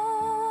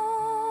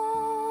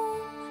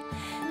 home.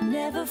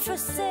 Never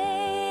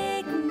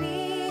forsake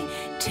me,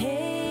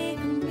 take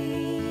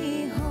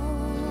me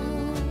home.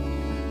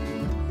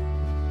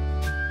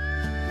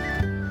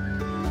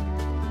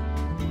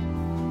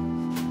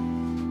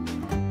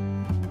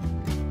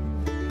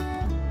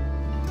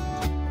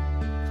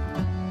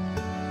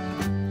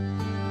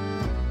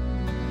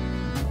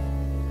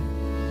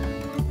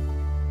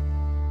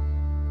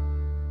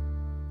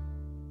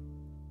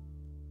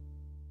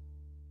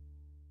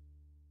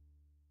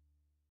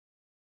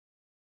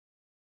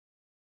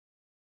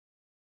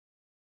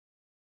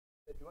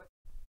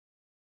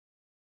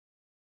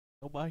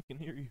 Nobody can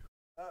hear you.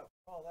 Oh,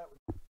 that would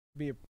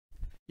be a...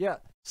 Yeah,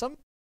 some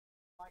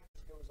mic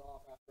just goes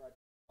off after I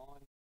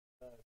turn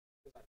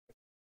it on.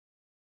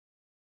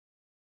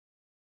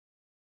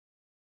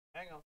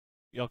 Hang on.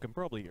 Y'all can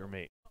probably hear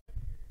me.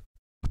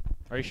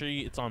 Are you sure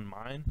it's on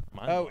mine?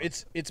 Oh,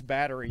 it's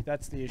battery.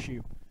 That's the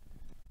issue.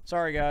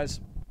 Sorry,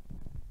 guys.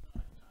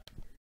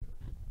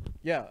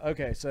 Yeah,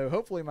 okay, so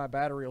hopefully my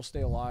battery will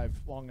stay alive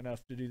long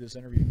enough to do this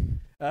interview.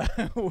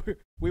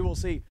 We will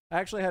see. I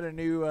actually had a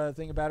new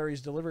thing of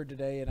batteries delivered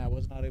today, and I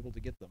was not able to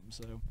get them,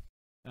 so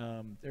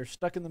they're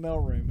stuck in the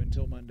mailroom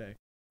until Monday.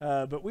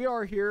 But we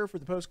are here for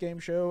the post-game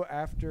show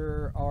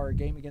after our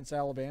game against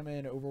Alabama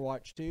in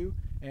Overwatch 2,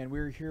 and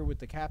we're here with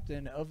the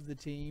captain of the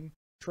team,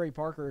 Trae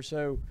Parker.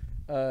 So,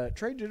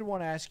 Trae, did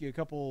want to ask you a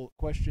couple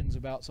questions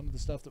about some of the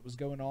stuff that was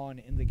going on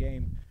in the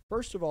game.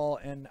 First of all,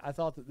 and I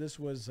thought that this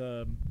was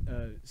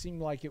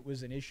seemed like it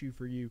was an issue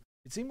for you.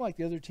 It seemed like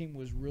the other team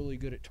was really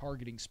good at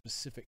targeting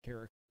specific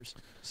characters.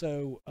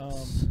 So,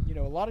 you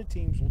know, a lot of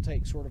teams will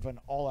take sort of an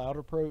all-out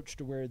approach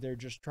to where they're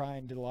just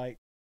trying to like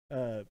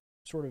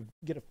sort of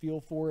get a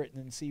feel for it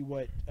and then see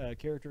what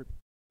character.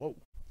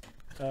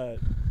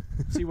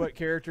 See what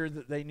character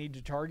that they need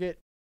to target.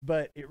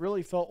 But it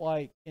really felt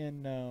like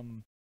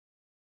in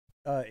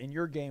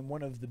your game,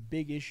 one of the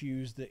big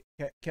issues that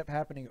kept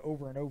happening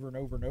over and over and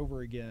over and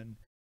over again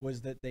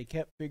was that they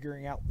kept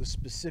figuring out the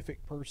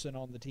specific person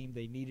on the team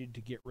they needed to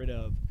get rid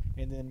of,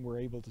 and then were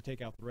able to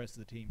take out the rest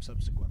of the team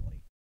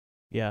subsequently.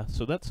 Yeah,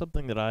 so that's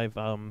something that I've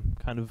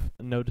kind of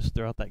noticed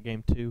throughout that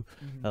game too.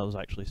 Mm-hmm. That was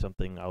actually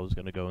something I was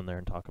going to go in there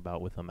and talk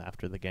about with them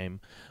after the game.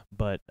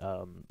 But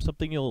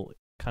something you'll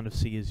kind of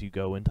see as you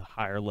go into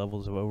higher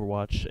levels of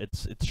Overwatch,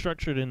 it's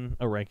structured in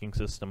a ranking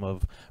system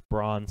of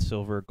bronze,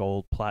 silver,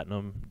 gold,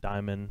 platinum,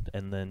 diamond,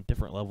 and then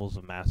different levels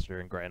of master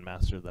and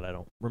grandmaster that I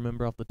don't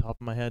remember off the top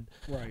of my head.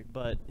 Right.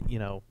 But, you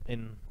know,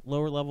 in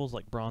lower levels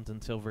like bronze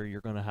and silver, you're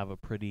going to have a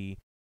pretty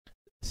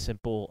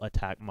simple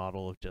attack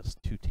model of just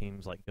two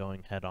teams like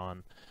going head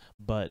on.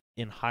 But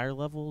in higher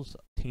levels,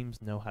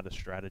 teams know how to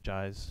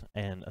strategize,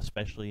 and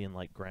especially in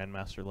like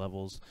grandmaster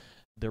levels,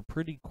 they're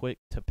pretty quick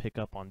to pick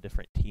up on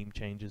different team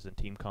changes and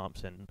team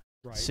comps and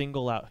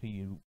single out who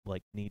you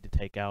like need to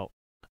take out.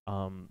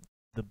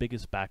 The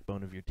biggest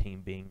backbone of your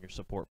team being your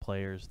support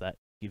players that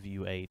give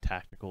you a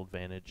tactical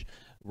advantage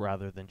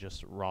rather than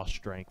just raw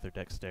strength or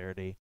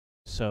dexterity.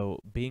 So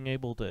being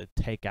able to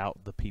take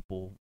out the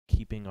people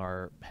keeping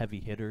our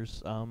heavy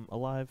hitters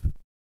alive,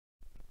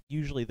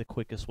 usually the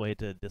quickest way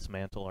to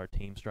dismantle our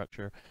team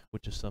structure,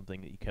 which is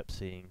something that you kept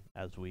seeing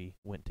as we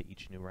went to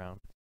each new round.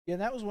 Yeah,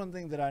 and that was one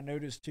thing that I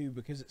noticed too,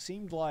 because it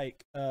seemed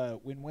like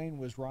when Wayne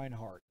was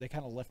Reinhardt, they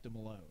kind of left him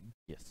alone.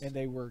 Yes. And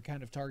they were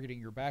kind of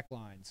targeting your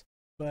backlines.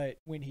 But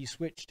when he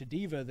switched to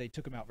Diva, they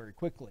took him out very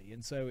quickly.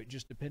 And so it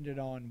just depended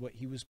on what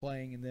he was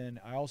playing. And then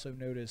I also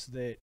noticed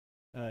that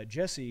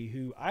Jesse,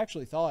 who I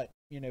actually thought,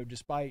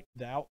 despite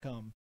the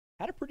outcome,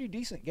 had a pretty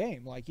decent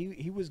game. Like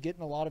he was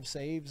getting a lot of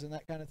saves and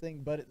that kind of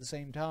thing. But at the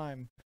same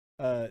time,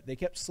 they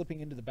kept slipping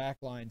into the back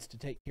lines to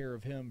take care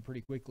of him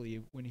pretty quickly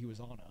when he was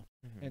Ana.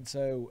 Mm-hmm. And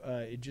so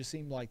it just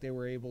seemed like they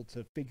were able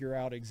to figure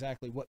out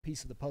exactly what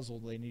piece of the puzzle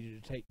they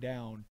needed to take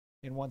down.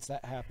 And once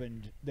that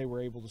happened, they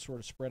were able to sort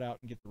of spread out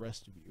and get the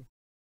rest of you.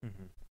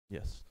 Mm-hmm.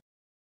 Yes.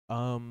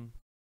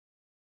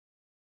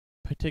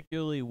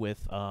 Particularly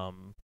with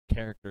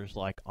characters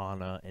like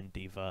Ana and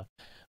Diva.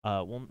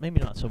 Well,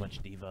 maybe not so much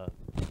Diva,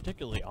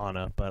 particularly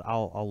Ana, but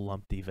I'll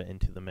lump Diva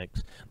into the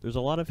mix. There's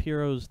a lot of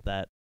heroes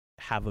that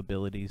have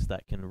abilities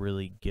that can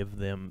really give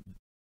them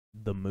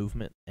the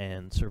movement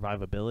and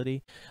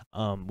survivability.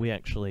 We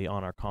actually,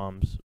 on our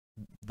comms,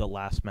 the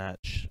last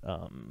match,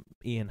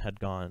 Ian had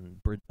gone,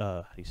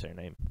 how do you say her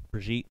name?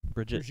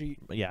 Brigitte?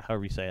 Yeah,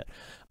 however you say it.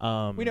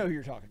 We know who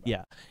you're talking about.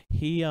 Yeah.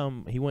 He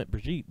went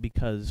Brigitte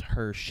because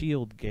her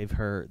shield gave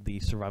her the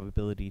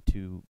survivability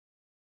to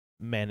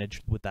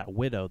manage with that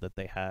Widow that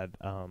they had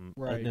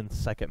in the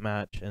second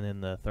match, and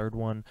then the third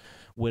one,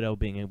 Widow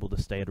being able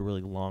to stay at a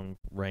really long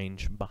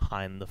range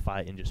behind the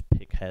fight and just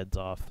pick heads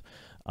off.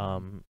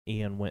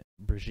 Ian went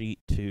Brigitte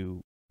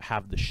to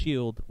have the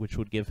shield, which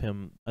would give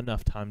him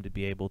enough time to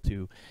be able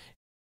to,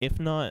 if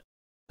not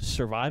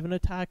survive an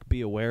attack,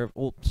 be aware of,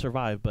 well,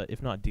 survive, but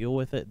if not deal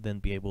with it, then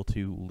be able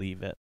to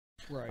leave it.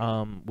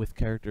 Right. With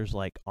characters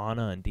like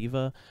Ana and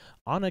Diva,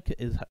 Ana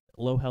is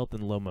low health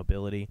and low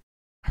mobility.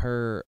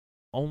 Her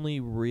only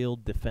real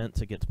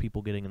defense against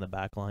people getting in the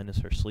back line is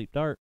her sleep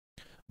dart,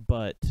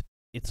 but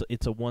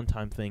it's a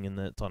one-time thing, and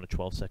it's on a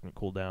 12-second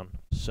cooldown.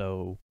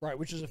 So right,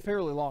 which is a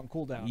fairly long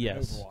cooldown in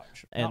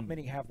Overwatch. Not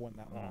many have one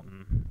that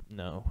long.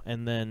 No,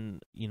 and then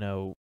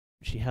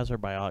she has her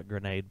biotic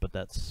grenade, but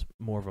that's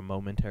more of a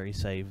momentary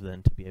save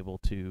than to be able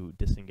to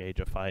disengage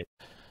a fight.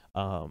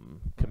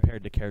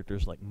 Compared to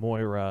characters like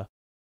Moira,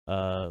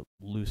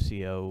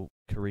 Lucio,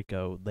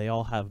 Kiriko, they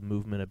all have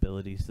movement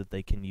abilities that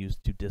they can use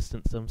to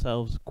distance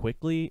themselves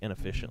quickly and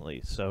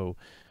efficiently. So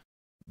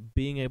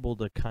being able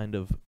to kind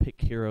of pick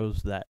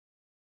heroes that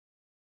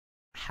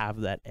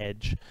have that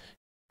edge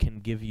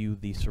can give you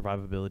the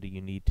survivability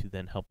you need to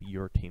then help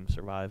your team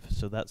survive.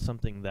 So that's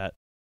something that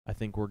I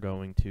think we're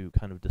going to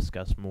kind of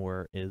discuss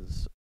more,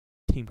 is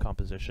team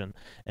composition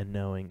and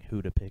knowing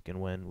who to pick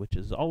and when, which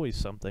is always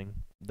something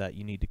that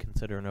you need to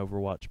consider in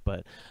Overwatch,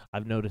 but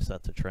I've noticed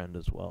that's a trend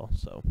as well.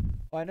 So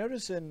I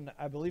noticed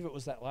I believe it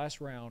was that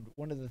last round,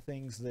 one of the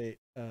things that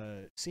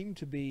seemed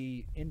to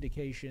be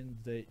indication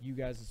that you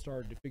guys had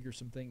started to figure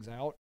some things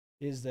out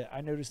is that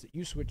I noticed that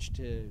you switched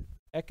to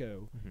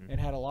Echo and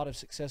had a lot of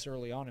success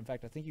early on. In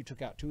fact, I think you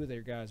took out 2 of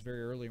their guys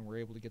very early and were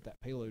able to get that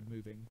payload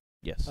moving.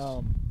 Yes.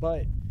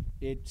 But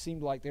it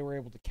seemed like they were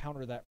able to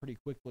counter that pretty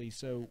quickly.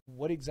 So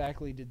what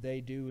exactly did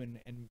they do, and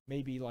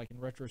maybe like in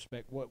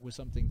retrospect, what was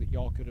something that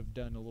y'all could have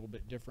done a little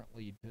bit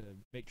differently to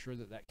make sure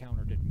that that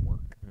counter didn't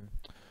work?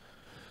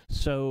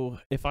 So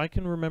if I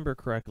can remember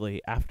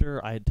correctly,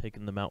 after I had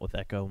taken them out with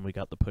Echo and we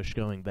got the push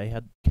going, they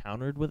had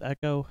countered with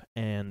Echo,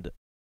 and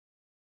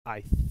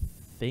I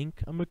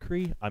think a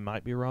McCree, I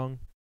might be wrong,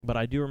 but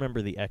I do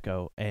remember the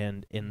Echo,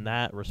 and in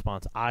that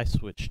response, I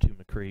switched to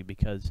McCree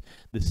because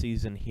this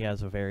season he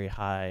has a very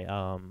high,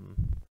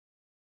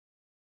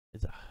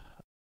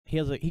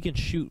 he can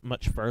shoot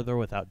much further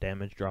without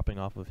damage dropping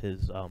off of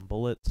his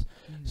bullets,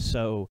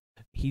 so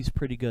he's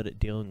pretty good at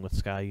dealing with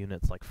sky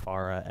units like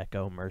Pharah,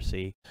 Echo,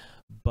 Mercy.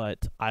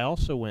 But I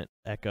also went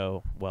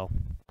Echo, well,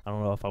 I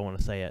don't know if I want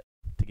to say it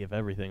to give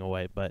everything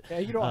away, but yeah,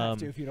 you don't have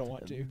to if you don't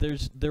want to.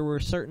 There were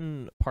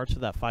certain parts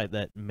of that fight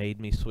that made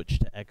me switch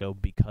to Echo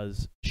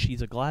because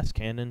she's a glass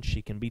cannon.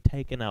 She can be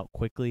taken out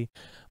quickly,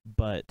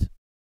 but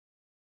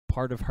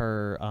part of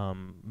her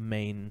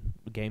main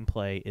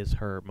gameplay is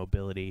her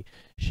mobility.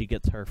 She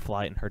gets her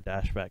flight and her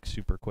dash back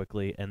super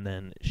quickly, and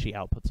then she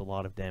outputs a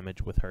lot of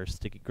damage with her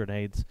sticky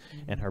grenades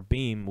and her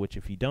beam, which,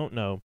 if you don't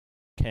know,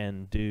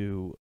 can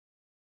do,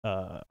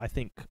 I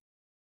think,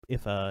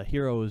 if a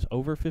hero is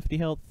over 50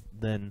 health,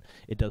 then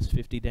it does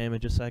 50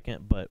 damage a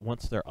second, but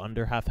once they're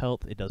under half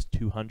health, it does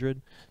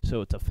 200,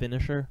 so it's a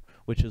finisher,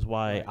 which is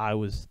why I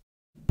was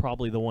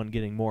probably the one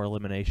getting more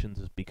eliminations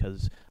is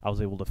because I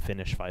was able to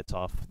finish fights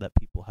off that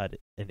people had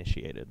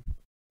initiated.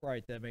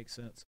 Right, that makes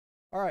sense.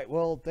 All right,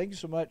 well, thank you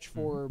so much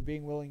for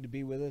being willing to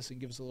be with us and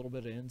give us a little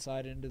bit of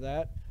insight into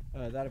that.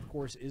 That, of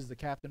course, is the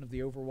captain of the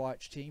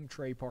Overwatch team,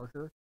 Trae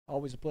Parker.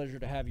 Always a pleasure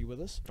to have you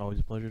with us. Always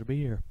a pleasure to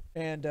be here.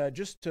 And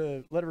just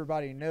to let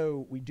everybody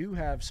know, we do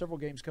have several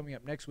games coming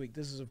up next week.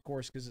 This is, of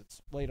course, because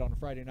it's late on a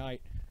Friday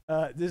night.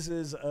 This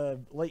is a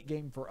late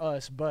game for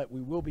us, but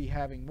we will be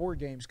having more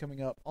games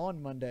coming up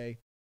on Monday,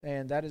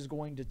 and that is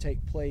going to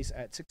take place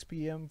at 6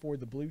 p.m. for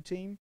the blue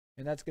team,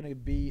 and that's going to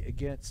be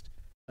against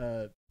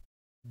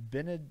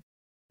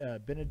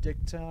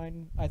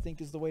Benedictine, I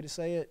think is the way to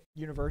say it,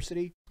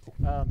 University.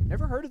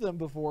 Never heard of them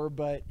before,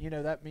 but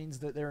that means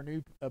that they're a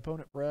new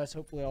opponent for us.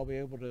 Hopefully I'll be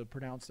able to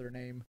pronounce their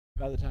name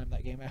by the time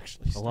that game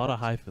actually starts. A lot of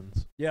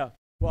hyphens. Yeah.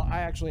 Well, I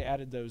actually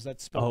added those.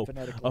 That's spelled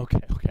phonetically.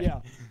 Okay. Yeah.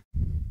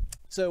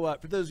 So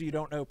for those of you who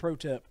don't know, pro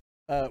tip,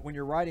 when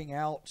you're writing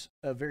out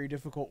a very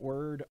difficult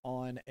word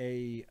on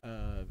a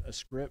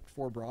script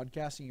for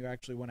broadcasting, you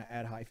actually want to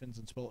add hyphens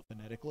and spell it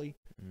phonetically.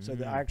 So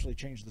that I actually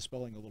changed the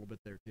spelling a little bit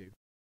there too.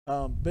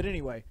 But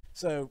anyway,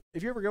 so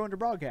if you ever go into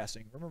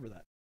broadcasting, remember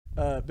that.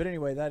 But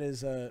anyway, that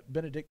is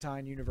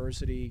Benedictine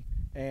University,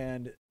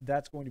 and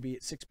that's going to be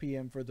at 6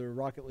 p.m. for the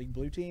Rocket League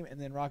blue team, and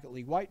then Rocket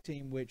League white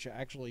team, which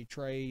actually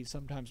Trae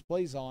sometimes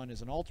plays on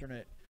as an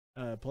alternate,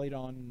 played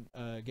on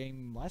a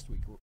game last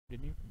week,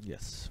 didn't you?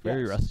 Yes,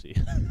 very rusty.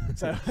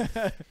 So,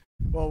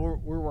 well,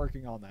 we're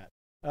working on that.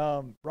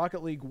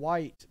 Rocket League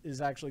white is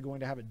actually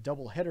going to have a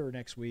double header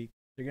next week.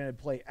 They're going to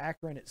play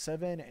Akron at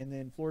 7 and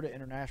then Florida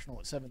International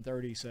at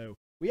 7:30. So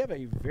we have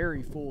a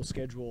very full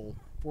schedule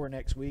for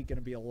next week. Going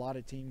to be a lot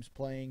of teams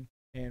playing,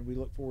 and we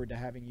look forward to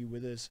having you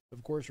with us.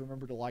 Of course,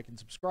 remember to like and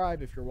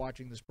subscribe if you're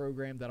watching this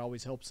program. That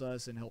always helps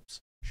us and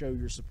helps show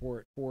your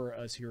support for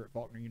us here at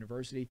Faulkner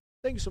University.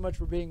 Thank you so much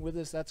for being with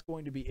us. That's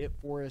going to be it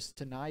for us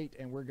tonight,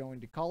 and we're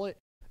going to call it.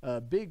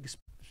 Big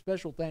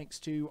special thanks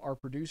to our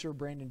producer,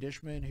 Brandon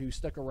Dishmon, who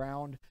stuck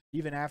around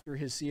even after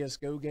his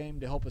CSGO game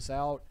to help us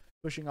out,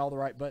 pushing all the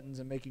right buttons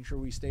and making sure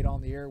we stayed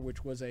on the air,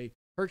 which was a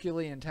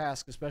Herculean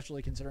task,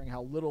 especially considering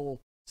how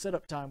little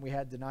setup time we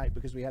had tonight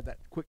because we had that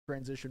quick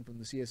transition from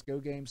the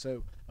CSGO game.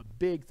 So a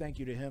big thank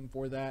you to him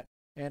for that.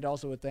 And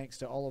also a thanks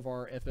to all of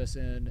our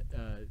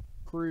FSN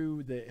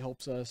crew that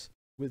helps us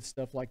with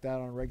stuff like that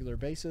on a regular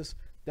basis.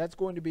 That's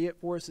going to be it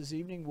for us this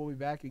evening. We'll be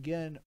back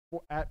again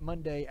at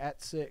Monday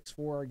at 6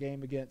 for our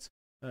game against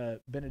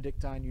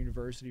Benedictine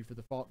University for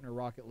the Faulkner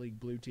Rocket League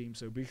blue team.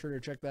 So be sure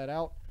to check that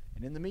out.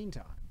 And in the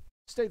meantime,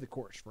 stay the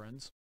course,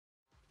 friends.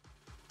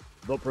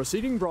 The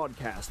preceding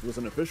broadcast was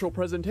an official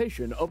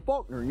presentation of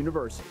Faulkner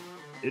University.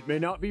 It may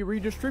not be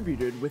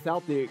redistributed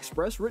without the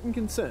express written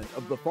consent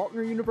of the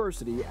Faulkner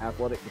University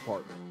Athletic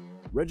Department.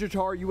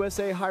 Regitar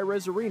USA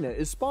High-Res Arena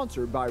is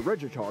sponsored by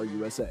Regitar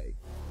USA.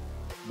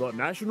 The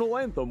national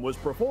anthem was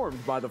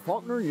performed by the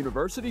Faulkner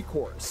University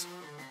Chorus.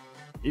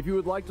 If you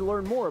would like to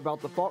learn more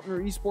about the Faulkner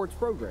Esports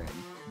program,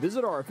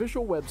 visit our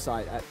official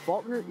website at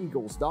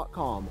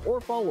faulknereagles.com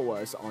or follow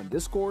us on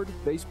Discord,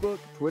 Facebook,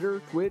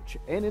 Twitter, Twitch,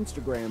 and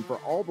Instagram for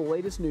all the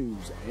latest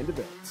news and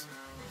events.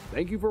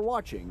 Thank you for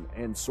watching,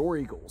 and soar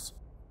Eagles!